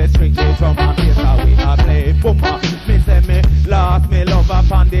 Tommy says strictly drum and bass, we can play. Boomba, me say me lost me love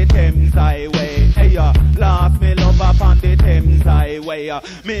upon the Thames Highway. Hey ya, lost me love upon the Thames Highway.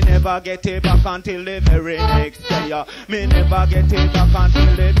 Me never get it back until the very next day. Me never get it back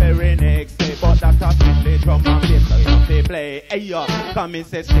until the very next day. But that's a strictly drum and bass, we have to play. Hey ya, Tommy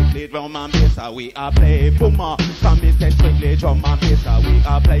says strictly drum and bass, we a play. Boomer, Tommy says strictly drum and bass, we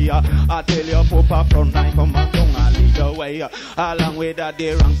a play. I tell you, Papa Frontline, come on, don't lead the way. Along with that,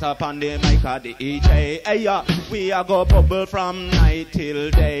 the ranks up on the mic of the EJ. Hey ya, we a go bubble from night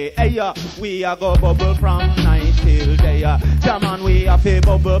till day. Hey ya, we a go bubble from night till day. Jaman, we a pay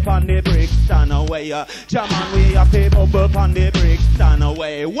bubble on the Brixton away. Jaman, we a pay bubble on the Brixton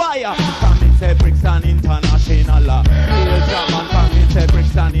away. Why? Tommy say Brixton International. Real Jaman, Tommy say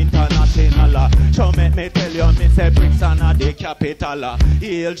Brixton International. So make me tell you, me say Brixton the capital.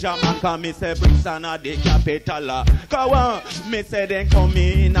 Hail Jamaica, me say Brixton the capital. Go on, me say then come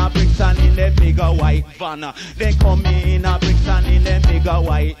in a Brixton in the bigger white van. Then come in a Brixton in the bigger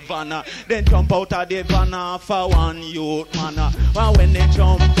white van. Then jump out of the van for one youth man. And when they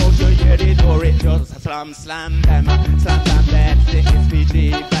jump out, you hear the door, it just slam, slam, bam. Slam, bam, that's the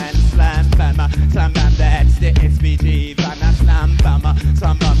SPG van. Slam, bam, slam, bam, that's the SPG van. Slam, bam,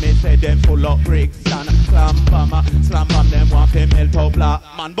 slam, bam, me say them full of bricks. And slam, bam, them want to melt up black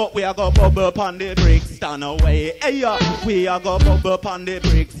man. But we are go bubble upon the bricks, stand away. Hey, we are go bubble upon the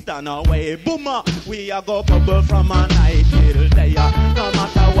bricks, stand away. Boomer, we are go bubble from a night till day. No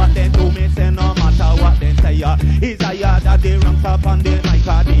matter what they do, me say no matter what they say. It's a yard that they rank up on the mic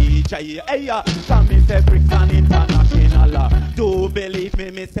of DJ. Hey, come me say Brixton International. Do believe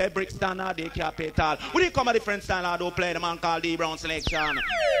me, me say Brixton the capital. When you come a different style, I do play the man called D Brown Selection.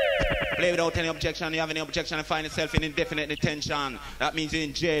 Play without any objection. You have any objection and find yourself in indefinite detention. That means you're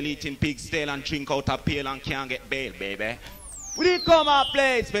in jail eating pig's tail and drink out a pail and can't get bail, baby. We did come and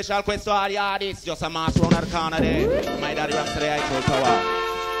play special quest to all the artists. Just a mass round the corner there. My daddy rocks today, I told power.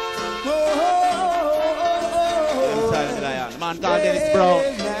 The man called Dennis Brown.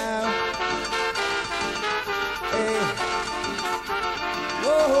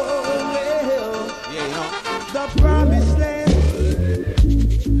 Yeah, you know. The promised land.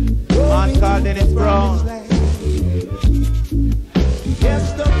 Man called Dennis Brown. Yes,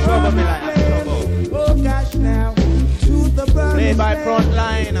 the promised land. Oh gosh, now to the promised Played by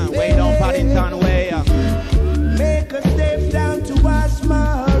Frontline, way down Paddington Way. Make a step down to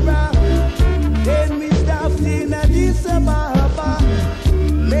Asmara. Then we stopped in Addis Ababa.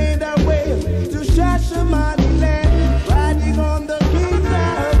 Made our way to Shashamaniland. Riding on the King's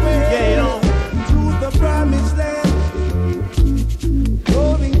Highway. Yeah, you know. To the promised land.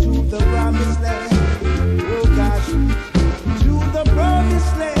 Going to the promised land. Oh gosh. To the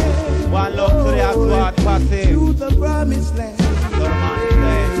promised land. One love to the Aswad Passive. To the promised land.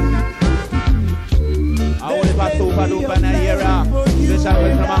 I want to pass super duper in the era. Special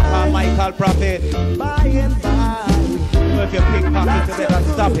with the man called Michael Prophet. By and by. So if you pickpocket, you better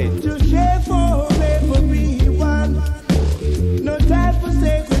stop it. To share for everyone. No time for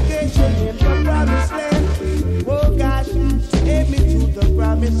segregation in the promised land. Oh gosh, take me to the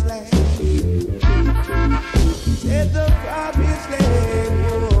promised land. At the promised land.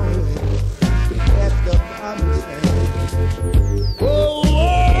 Oh, at the promised land. Oh.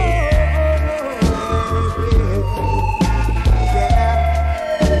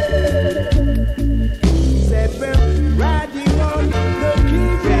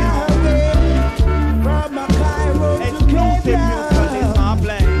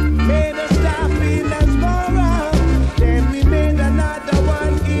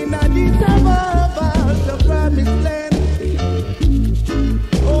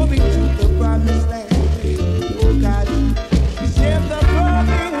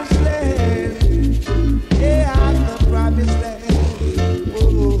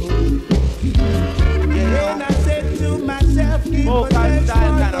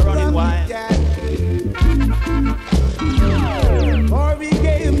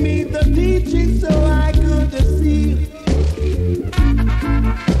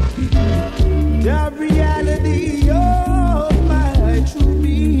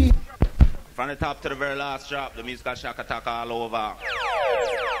 From the top to the very last drop, the musical shock attack all over.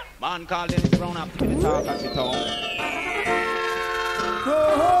 Man called Dennis Brown up to the talk at the town.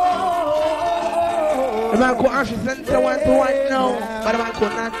 The man could actually send the 1 to 1 now, but the man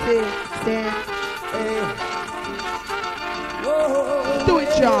could not say, stand. Do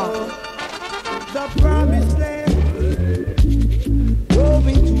it, y'all. The promised land.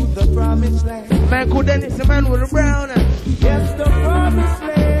 Going to the promised land. Man could Dennis, the man with the brown. Yes, the promised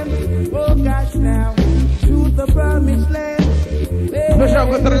land. Oh gosh, now to the promised land. Special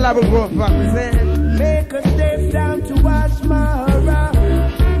go to the Lava Grove represent. Make a step down to Asmara.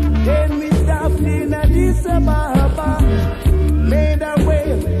 Then we stopped in Addis Ababa. Made our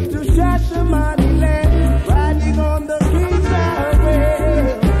way to Shashamaniland. Riding on the King's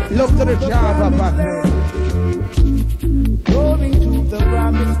Highway. Look to the Java represent. Going to the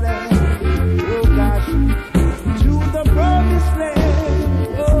promised land. Oh gosh, to the promised land.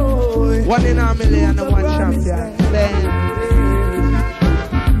 Oh, 1 in a million and 1 champion.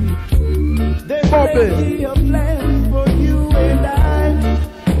 There's plenty of plans for you and I.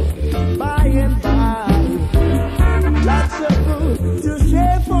 By and by. Lots of food to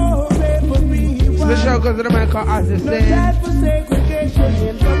share for everyone. Special because the man called Assistant. No time for segregation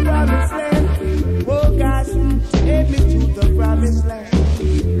in the promised land. Oh gosh, take me to the promised land.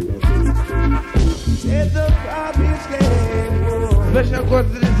 in the promised land. Oh. Special goes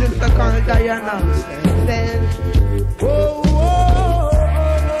to the sister called Diana. Oh, oh, oh, oh.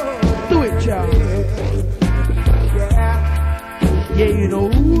 Do it, child. Yeah. Yeah, you know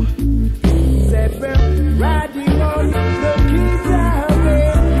who? Said we're riding on the keys highway.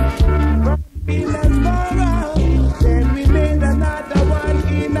 Let's borrow. Then we made another one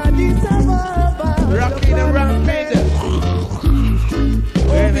in Addis Ababa. Rocky the rock made it.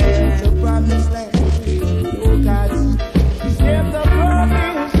 The promised land. Oh God, save the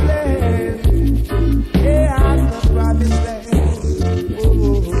promised land. Yeah, the promised land. Oh,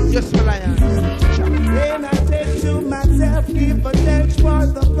 Yes, Lion. then I said to myself, give a thanks for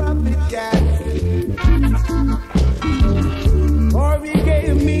the prophet God. For he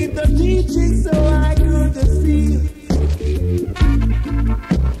gave me the teaching so I could see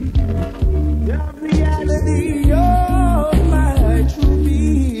the reality of my true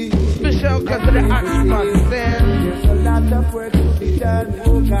being. Special goes to the Oxford. There's a lot of work to be done,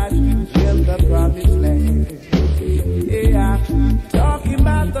 oh God, in the promised land. Yeah, talking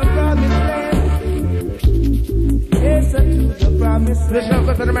about the promised land. Yes, to the promised Special land.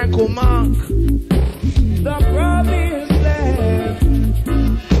 goes to the man called Mark. The promised land.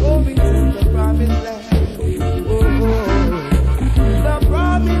 Moving to the promised land. Oh, the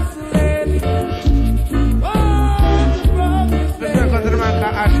promised land. Oh, the promised Special goes to the land. man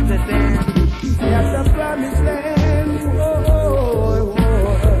called Ashton. Yes, the promised land. Oh,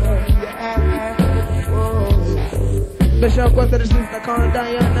 yeah. Oh. Special goes to the sister called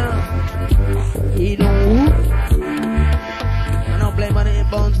Diana. You know who? I don't play money in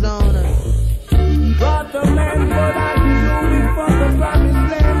Bone Zone. Brought the man, but I do it for the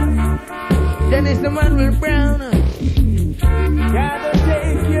promised land. Then it's the man with Brown. Gotta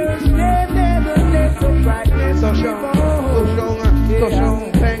take your stand and the little brightness. So strong,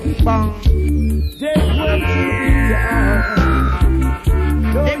 bang, bang. Take one to be down.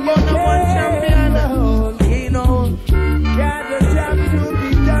 They both know one champion. You know. Got a job to be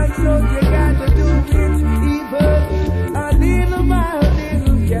done, so you gotta do it. Even a little mile,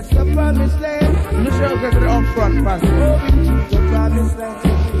 little, yes, the promised land. Look how go to the up front, Pastor. Moving to the promised land.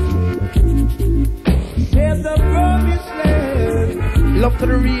 There's the promised land. Love to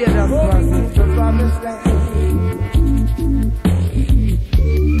the rear, that's Moving to the promised land.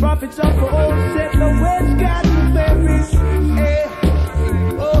 Prophets of the old said the West got to perish.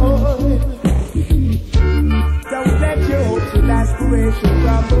 Oh, don't let your hopes and aspirations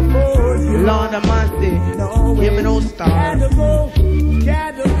come before you. Lord of mercy, No way. give me no star. Gotta go,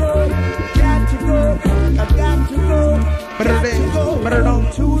 gotta go, got to go, I got to go, got to go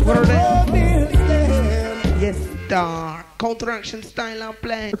to the promised land. Yes, star. Counteraction style I'm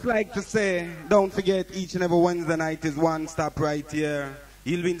playing. I'd like to say, don't forget each and every Wednesday night is one stop right here.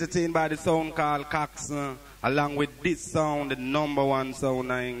 You'll be entertained by the sound called Cox, along with this sound, the number one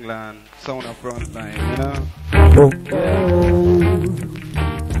sound in England, sound of Frontline, you know?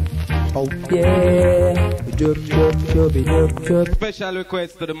 Oh yeah. Special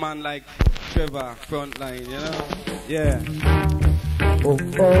request to the man like Trevor, Frontline, you know? Yeah.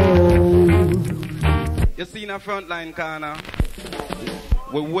 You seen a Frontline corner?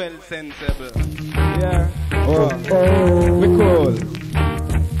 We're well sensible. Yeah. We cool.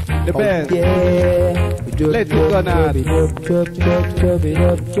 The best. Let's go now.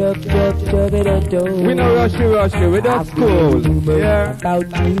 We no rush you. We just cool. Yeah.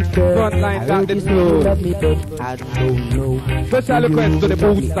 Frontline got the flow. Special request to the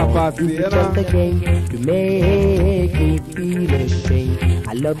booster party, you know. To make me feel ashamed.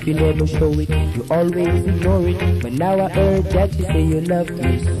 I love you, never show it. You always ignore it. But now I heard that you say you love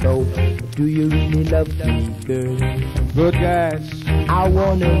me so. Do you really love me, girl? Good guys. I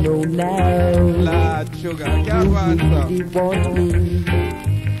wanna know now. Lord sugar, Do can't you answer. really want me?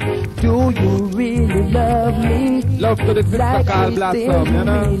 Do you really love me? Love to the sister Like called we Blossom, say you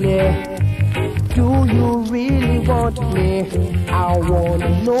know. really. Do you really want me? I wanna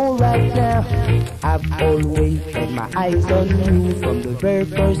know right now. I've always had my eyes on you from the very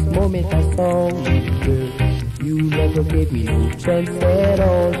first moment I saw you, girl. You never gave me no chance at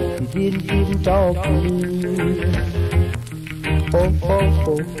all. You didn't even talk to me. Oh.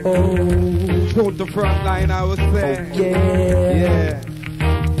 Shoot the Frontline, I would say. Yeah. Yeah.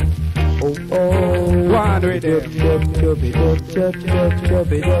 Go on with it.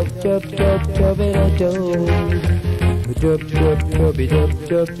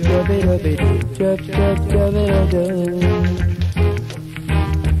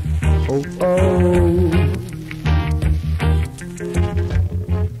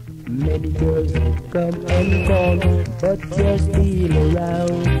 Many girls have come and gone, but you're still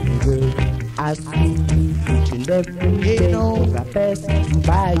around, girl. I see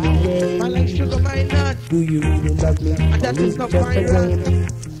anyway. Man like sugar, my nut. Do you really love me? And that is not my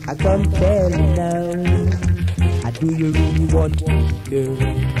land. I come tell you now. Do you really want me, girl?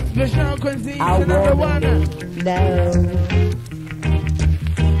 Special Quincy, I another want one. Now.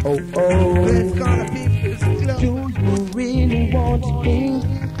 Oh, oh. Let's call the People's Club. Do you really want me?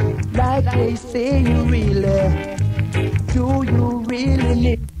 Like they say you really. Do you really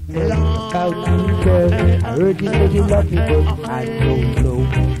need about you, girl? I heard you say you love me, but I don't know.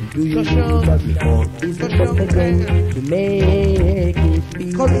 Do you really love me, or is it just a game to make it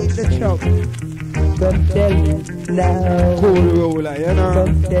feel? Come eat the chop. Come tell me now. Cool roller, you know.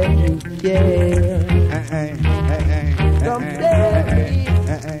 Come tell me, yeah. Come tell me.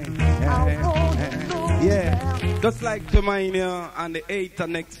 Yeah, just like Jamaica on the 8th of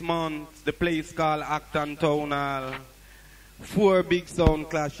next month, the place called Acton Town Hall. 4 big sound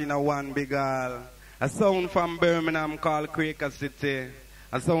clash in a one big hall. A sound from Birmingham called Quaker City.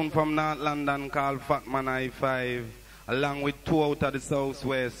 A sound from North London called Fatman I-5. Along with 2 out of the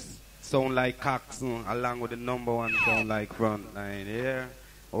Southwest. Sound like Coxon, along with the #1 sound like Frontline, yeah?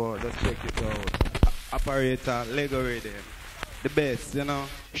 Oh, just check it out. Operator, Lego ready. The best, you know.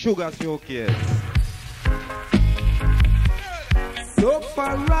 Sugar Showcase. So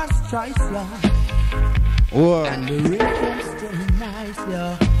far as choice, yeah. Whoa. And the rhythm's still nice,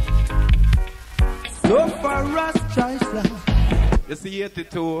 yeah. So far as choice, yeah. You see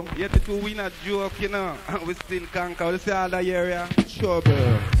 82, 82 we not joke, you know. We still conquer. You see all the area?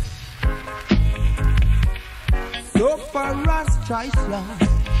 Trouble. So far as choice, yeah.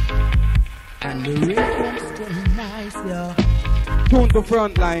 And the rhythm's still nice, yeah. Tune to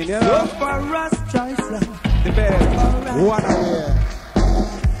Frontline, you know. So far as choice, yeah. The best. One away.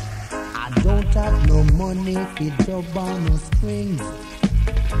 I don't have no money for job on no strings.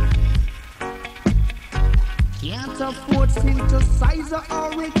 Can't afford synthesizer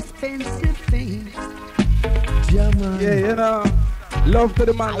or expensive things. German. Yeah, you know. Love to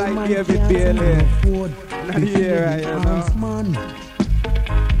the man like David Bailey. Not here, you know.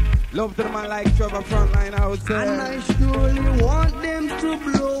 Love to the man like Trevor Frontline out there. And I surely want them to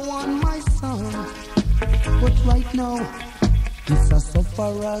blow on my song. But right now, it's a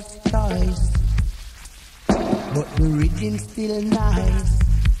sufferer's choice. But the rhythm's still nice.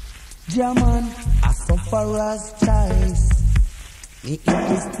 German, a sufferer's choice. Me eat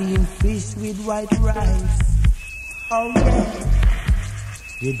the steamed fish with white rice. Oh yeah.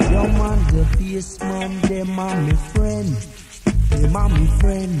 The drum and the bass man, them are my friend. Them are my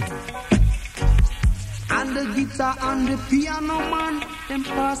friend. And the guitar and the piano man, them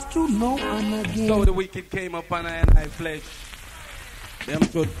pass through now and again. So the wicked came up on I flesh. Them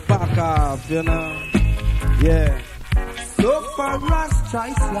should back off, you know. Yeah. So far as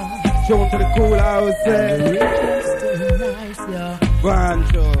choice, yeah. Show to the cool house, The eh? rhythm's still nice, yeah. Grand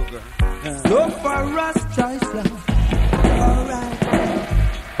sugar. Yeah. So far as choice, yeah. Alright.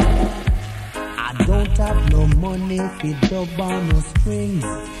 I don't have no money for dub on no strings.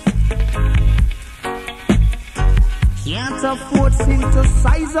 Can't afford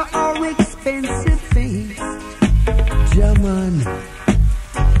synthesizer or expensive things. German,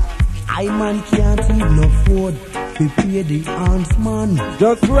 I man can't even afford to pay the arms man.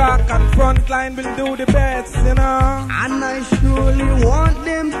 Just rock and Frontline will do the best, you know. And I surely want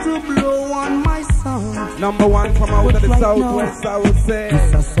them to blow on my song. #1 from out of the Right Southwest, now, I would say.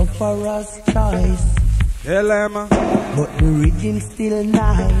 it's a sufferer's choice. Yeah, man. But the rhythm's still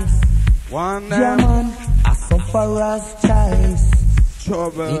nice. One German, a sufferer's choice.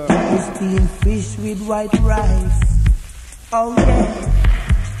 trouble. They eat the steamed fish with white rice. Oh yeah.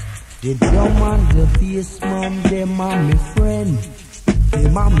 The drum and the bass man, them are my friend.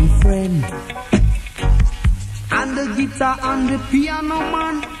 Them are my friend. And the guitar and the piano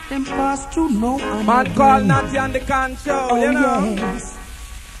man, them pass through now and Man again. call Natty and the control, Oh you know. yes.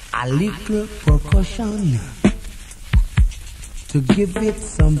 A little percussion to give it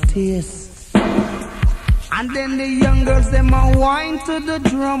some taste. And then the young girls, them a whine to the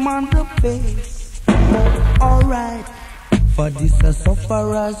drum and the bass. Alright, but this a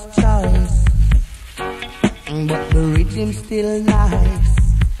sufferer's choice. But the rhythm still nice.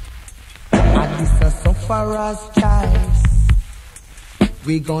 And this a sufferer's choice.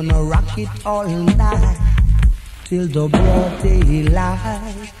 We gonna rock it all night till the broad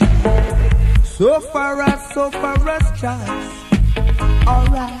daylight. Sufferer's choice.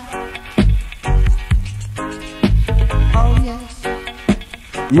 Alright. Oh yes.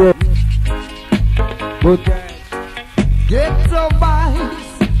 Yeah. Good guys. Get the vibes.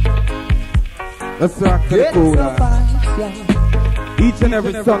 Let's rock the Get the cooler. vibes, yeah. Each and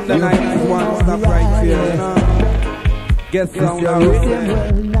every Sunday night is one stop right here, you know. Get some It's a now. rhythm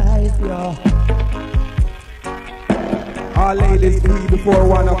well latest three before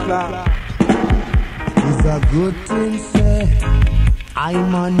 1 o'clock. It's a good thing, say, I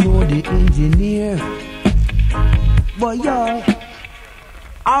man know the engineer. But yeah,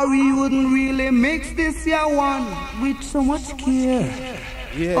 or we wouldn't really mix this here one with so much care.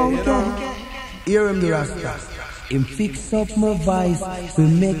 Yeah, okay. You know. Hear him, the Rasta. Him fix up my voice to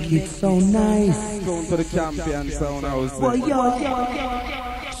make it so nice. Going to the champion sound house. But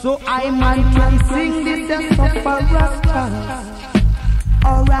yeah, so I man can sing this as suffer Rasta.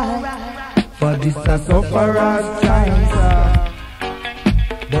 Alright. But this a sufferer's time.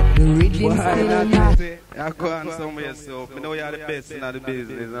 But the rhythm still not. I go on somewhere, so I know you're the best in the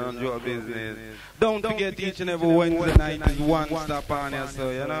business, and on your business. Don't forget each and every Wednesday night is one stop on here, so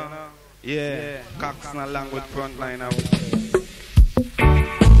you know. Yeah, Cox along with Frontline out.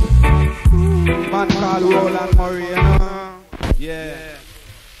 Man called Roland Murray, you know. Yeah.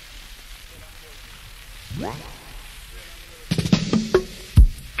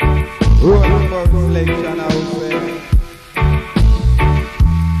 Roland Murray selection out there.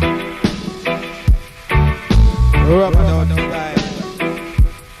 Rub it out style.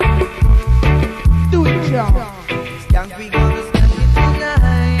 Do it, John. Skank, we gonna skank it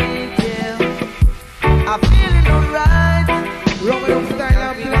tonight, yeah. I'm feeling alright. Rub it out style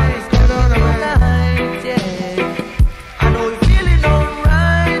and play. Come on, man. Tonight, yeah. I know you're feeling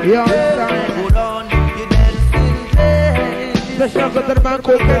alright. Yeah, hold on, you're dancing, yeah. Special got to the man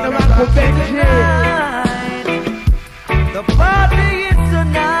called Ben, the man called Benji. The party is so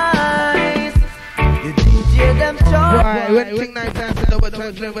nice. You DJ them chop. Right, when King Night dance the double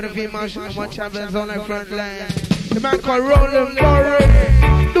time play with the V-Marshal and one champions on the front line. The man called Roland Murray.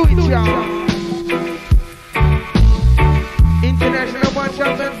 Do it, y'all. International one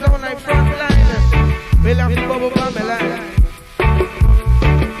champions on the front line. We'll have to bubble bomb the line.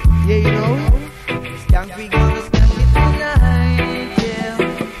 Yeah, you know. Skank, we gonna skank it tonight, yeah.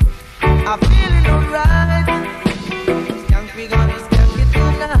 I'm feeling alright. Skank, we gonna skank it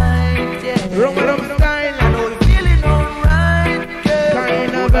tonight, yeah. Rub it up style. I know you're feeling alright, yeah.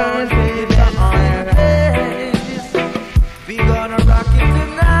 Kind of hold on, birthday. we gonna rock it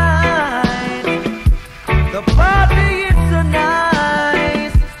tonight. The party is so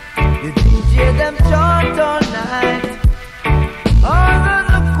nice. The DJ them chant all night. Under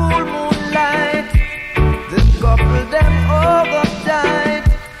the cool moonlight, the couple them hug up tight.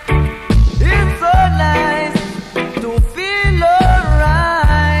 It's so nice to feel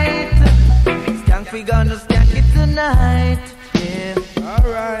alright. Skank, we gonna skank it tonight, yeah.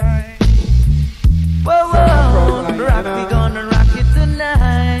 Alright. Whoa, whoa, rock, we gonna rock it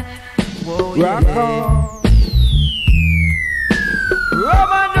tonight. Whoa, Rock yeah. on.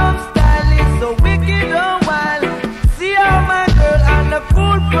 Rubber dub style is so wicked and wild. See how my girl on the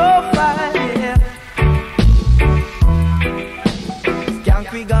cool profile, yeah. Skank,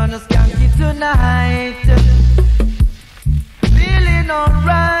 we gonna skank it tonight. Feeling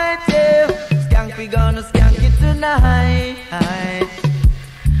alright, yeah. Skank, we gonna skank it tonight.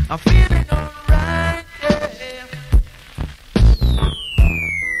 I'm feeling alright, yeah.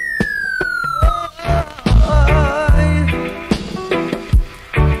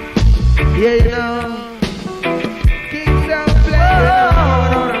 Yeah, you know. Kings don't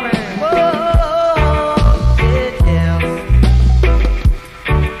play.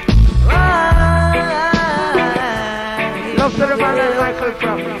 Love to the man like Michael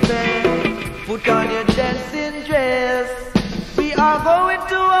Crawford. Put on your dancing dress. We are going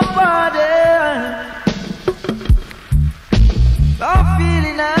to a party. I'm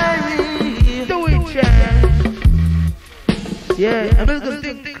feeling irate. Do it, yeah. Yeah, and this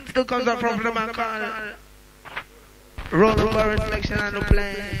thing still comes up from the man called Roller Bar Reflection and the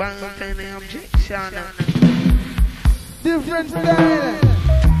plane. Bang, tiny objection. Different style.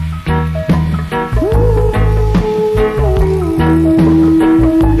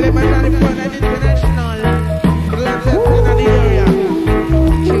 Play my Frontline International. Glad to in the area.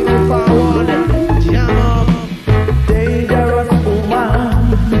 Chilling forward. Jam up. Dangerous woman,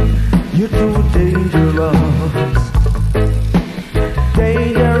 you're too dangerous.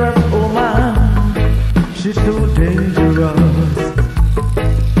 Dangerous woman, she's too dangerous.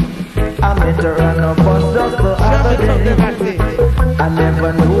 I met her on a bus just the other day. I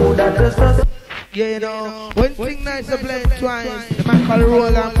never knew that this was. Yeah, you know, when King Nights are playing twice, the man called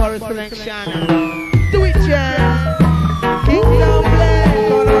Roland Murray selection. Do it, yeah. King don't play,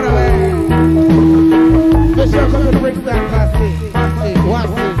 go on away. Special come to the Brixton Classic. Massive,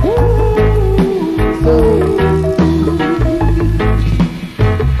 what's it? So,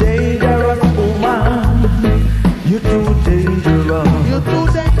 Dangerous woman, you're too dangerous. you're too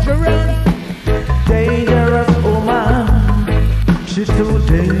dangerous. Dangerous woman,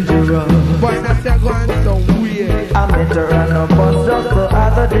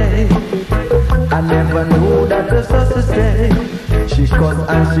 her sister stay. She cussed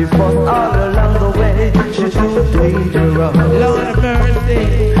and she fussed all along the way. She's too dangerous. Lord of mercy.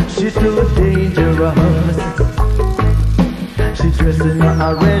 She's too dangerous. She's dressing in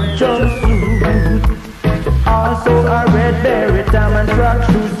a red jumpsuit, also a red berry tam and track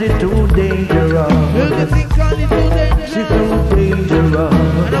shoes. She's too dangerous. She's too dangerous.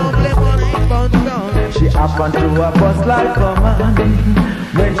 She up onto a bus like a man.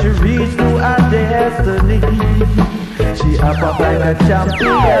 When she reached to her destiny, she up like a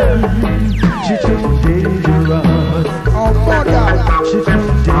champion. She too dangerous. Oh, mother. She too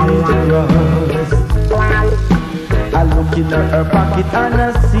dangerous. I look in her pocket and I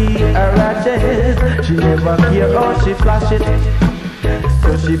see her ratchet. She never care how she flash it,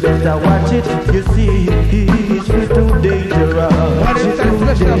 so she better watch it. You see, she's too dangerous. She's too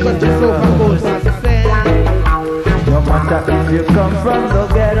dangerous. No matter if you come from the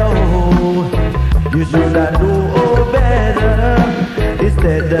ghetto, you should have know better.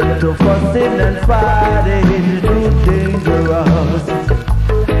 Instead of to fussing and fighting, she's too dangerous.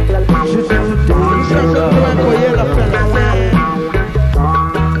 She's too dangerous.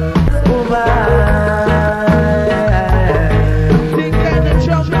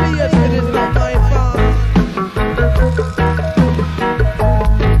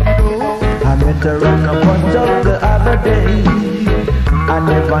 I met her on a bus up the other day. I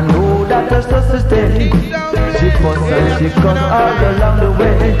never knew that her sister stay. She fuss and she come all along the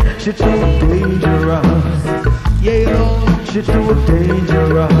way. She too dangerous. Yeah, you know. She too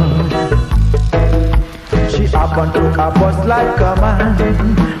dangerous. She up onto a bus like a man.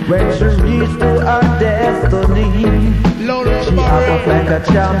 When she reached to her destiny, she up like a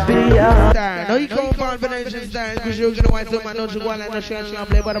champion. No, you can't confidence in style because you're going to want to man, don't you go on and national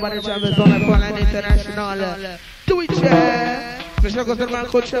play, but about the champions on like Frontline International. Do it, yeah. Special because the man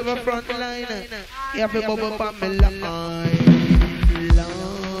could have a frontline. You have to move up on me line.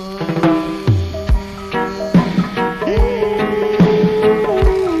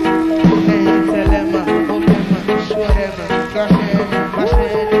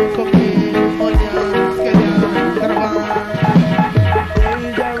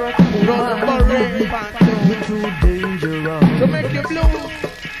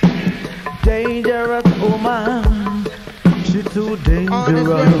 Dangerous woman, she too dangerous. Me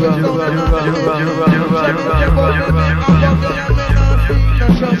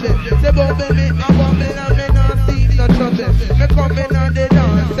coming on the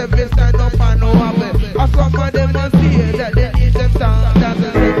dance, every stand up and no habit. Some of them must hear that they need them sound. That's the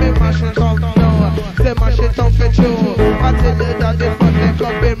me mash it up now. Say mash it up for you. I tell you that the front they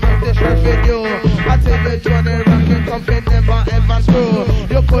come in, make the shot with you. I tell you Johnny Rockin' come in, never ever screw.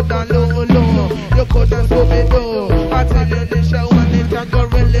 You coulda low, you coulda so me do. I tell you this show and it can go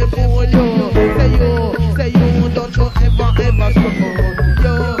really fool you. Say you, don't you ever screw.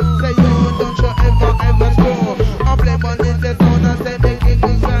 Yo, say you, don't you ever screw. I play money the sound and say the king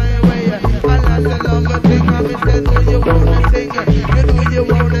is my way. And I say love a thing, I mean say do you wanna sing it? You do you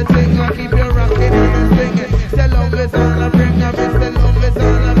wanna sing, I keep you rocking and singing. Say love is all I bring, I mean say love is all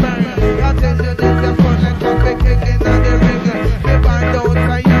I bring. I tell you this the fun like coffee kicking on the ring. Me band out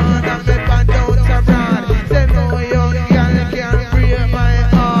a yard and me band out a brand. Say no young girl can't break my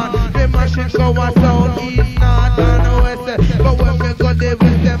heart. Me machine go a sound east, north and west. But when me go there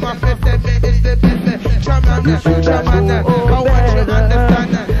with them, I say me is the best. Chaman, I want you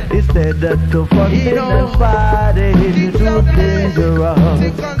understand. Instead of to fucking and fighting, she's too dangerous.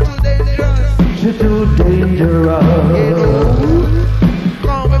 She's too dangerous.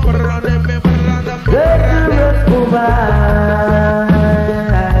 Dangerous woman.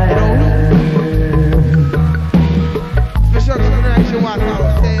 Special connection, what I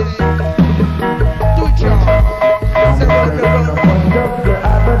was saying. Do it, y'all. The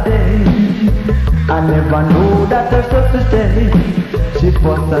other day, I never knew that her sister stay. She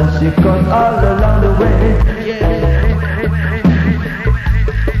fussed and she cut all along the way.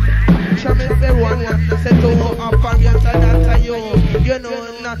 Say to up and yes, that's you. You know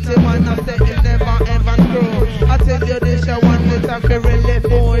nothing man, I say it never ever screw. I tell you this, I want it to be really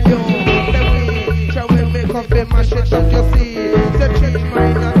for you. Say we, shall we make up in my shit up, you see. Say change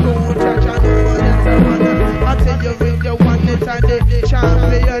mine, I don't judge, I know that's a man. I tell you if you want it, I the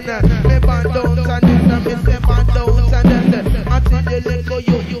champion. Me band out and this, and me say band out and this. I tell you little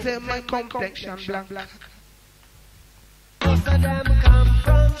you say my complexion black. Most of them come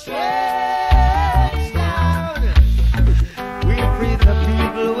from straight down. We free the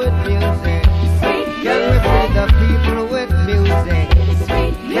people with music. Can we free the people with music?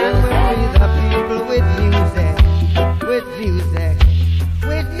 Can we free the people with music? With music.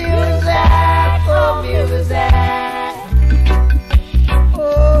 With music, oh music.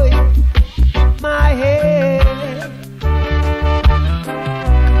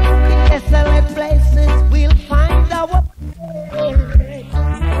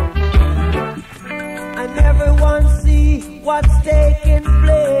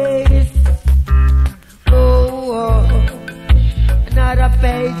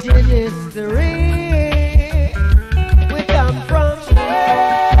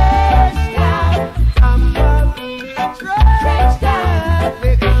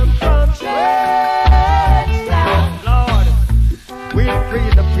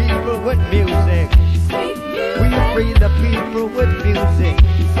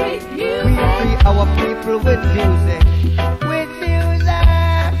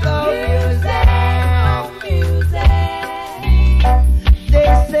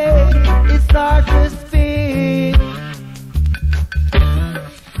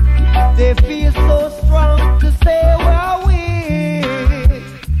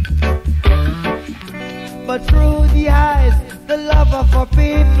 but through the eyes, the love of our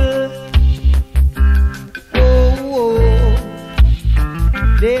people. Oh,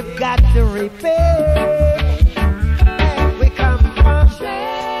 they've got to repair. We come from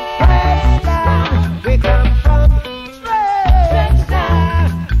straight down. We come from straight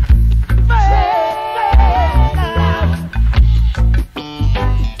down. Straight down.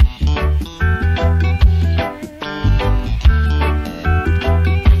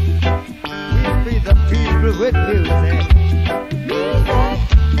 We free the people with music.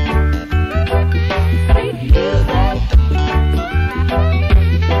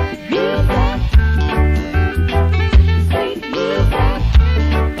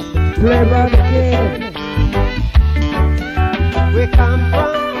 Play by the king. We come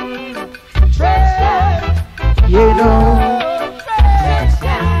from Trenchtown, you know.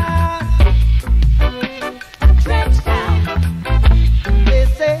 Trenchtown. They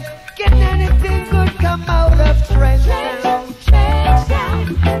say, can anything good come out of Trenchtown?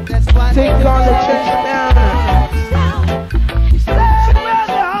 That's why they call it Trenchtown. Stand where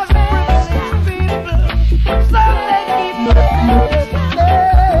the hospital people, so they keep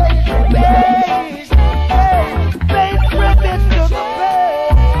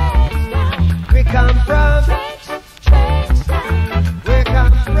come from, we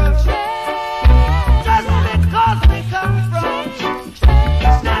come from, just because we come from,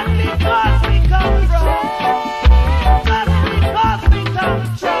 not because we come from, just because we come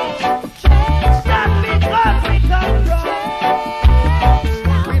from, not because we come from.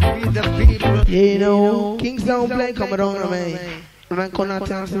 We be the people. Yeah, you know, Kings don't play, come around, man. Man, come out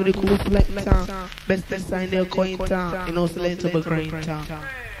and see the cool selector. Best sign their coin town, you know, selectable green town.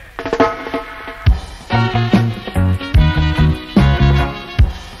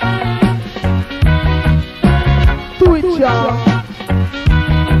 Do it, y'all.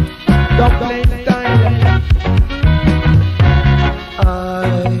 Don't play style.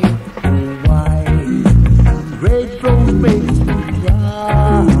 Why red rose makes you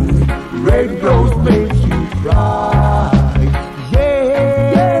cry. Red rose makes you cry.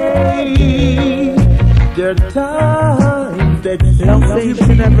 Yeah. There are times that love saves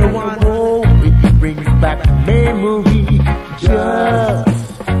in everyone. Oh, it brings back memory just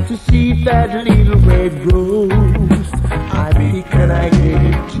to see that little red rose. I think can I give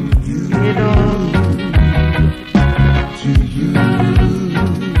it to you? You know, to you.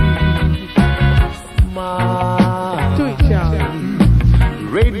 Smile. Do it, y'all.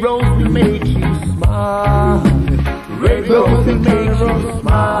 Red rose will make you smile. Red rose will make you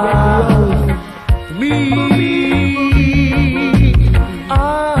smile. Me,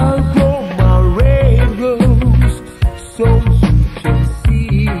 I'll grow my red rose so you can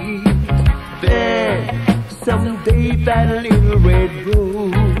see. Then someday that little red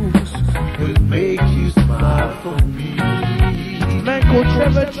rose will make you smile for me. Man, go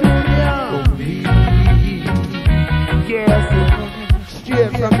Trevor Jr. For me. Yes,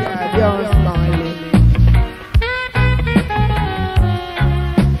 straight from God, you're smiling.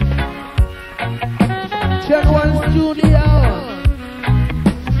 Check one studio.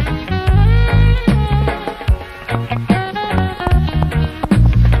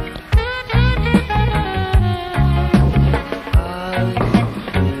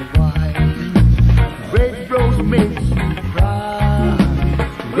 Red rose makes you cry.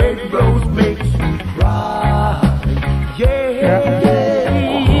 Red rose makes you cry. Yeah.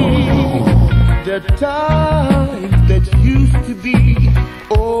 The time that used to be.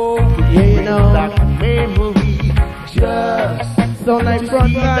 Oh, Yeah, you know. that memory just Sound like that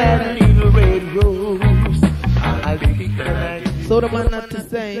Frontline. little red rose. I think that I So the man not to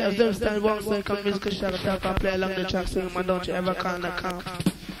say, as them stand walk, so come musical shot attack and play along the track, so man don't you ever call the count.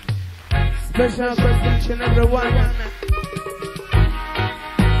 Special request each and every one.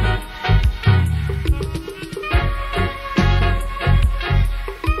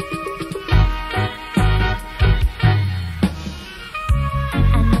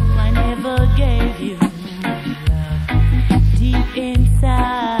 I never gave you love deep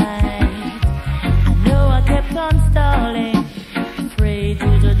inside. I know I kept on stalling, afraid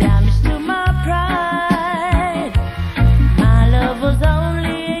to do damage to my pride. My love was only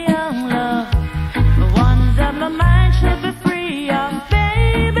a young love, the one that my mind should be free of,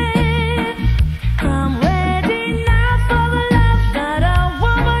 baby. I'm ready now for the love that a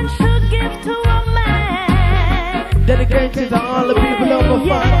woman should give to a man. Dedicated to all the people over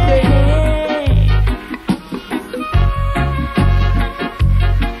 40.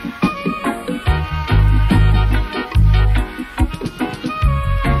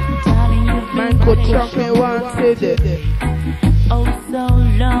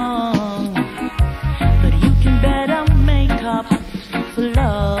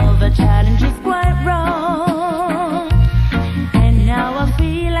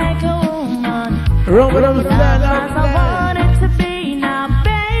 Run with them As I wanted to be now,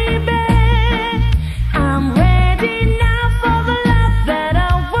 baby. I'm ready now for the love that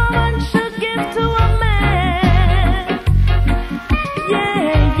a woman should give to a man.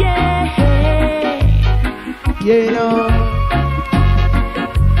 Yeah, yeah. Yeah, you know.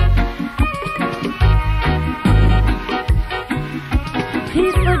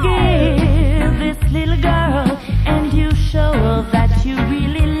 Please forgive this little girl, and you show her that you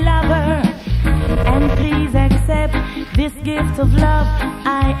really love her. And please accept this gift of love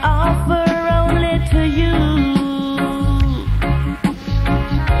I offer only to you.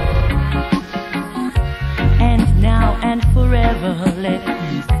 And now and forever let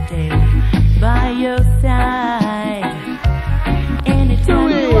me stay by your side. Anytime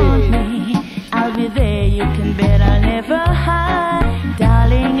you want me, I'll be there. You can bet I'll never hide.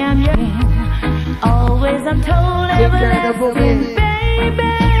 Darling, I'm your king. Always I'm told everlasting,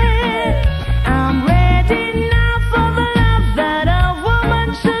 baby. I'm ready now for the love that a woman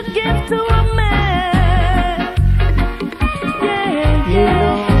should give to a man. Yeah,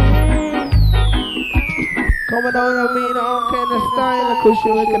 yeah. Coming down on me in all kind of style, cause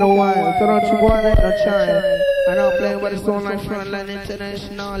you're making a while. So don't you boy like no child. And I'm playing with the song like Frontline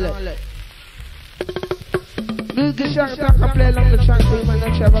International. Big shot, I can play along the track, so you might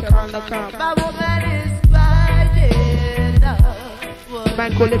not ever call the cop. My woman is riding up.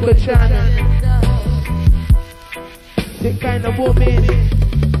 Man call it good channel. The kind of woman.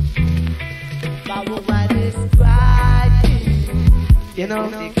 My woman is riding. You know?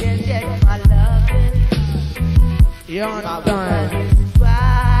 She can get my loving. You My woman understand? is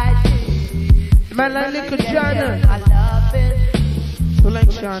riding. Man like little channel. My loving.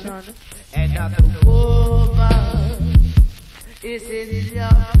 Selection. Another woman is in your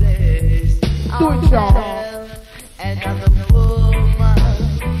place. Do it, y'all. Another woman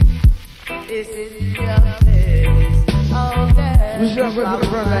is in your place. Oh, girl. We should have My went to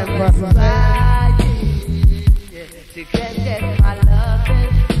the Frontline woman International. is riding. She can't get my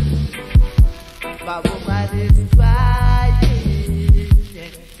loving. My woman is riding.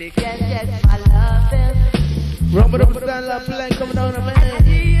 She can't get my loving. Run with them style up like coming down on me.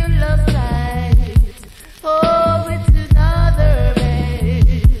 Do you love sight? Oh, it's another man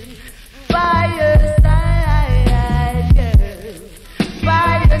by your side, girl. By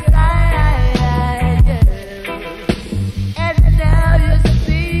your side, girl. And now you're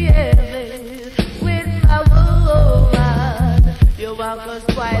seeing with my woman. You want to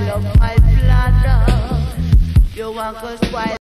spoil up my plan. You want to spoil.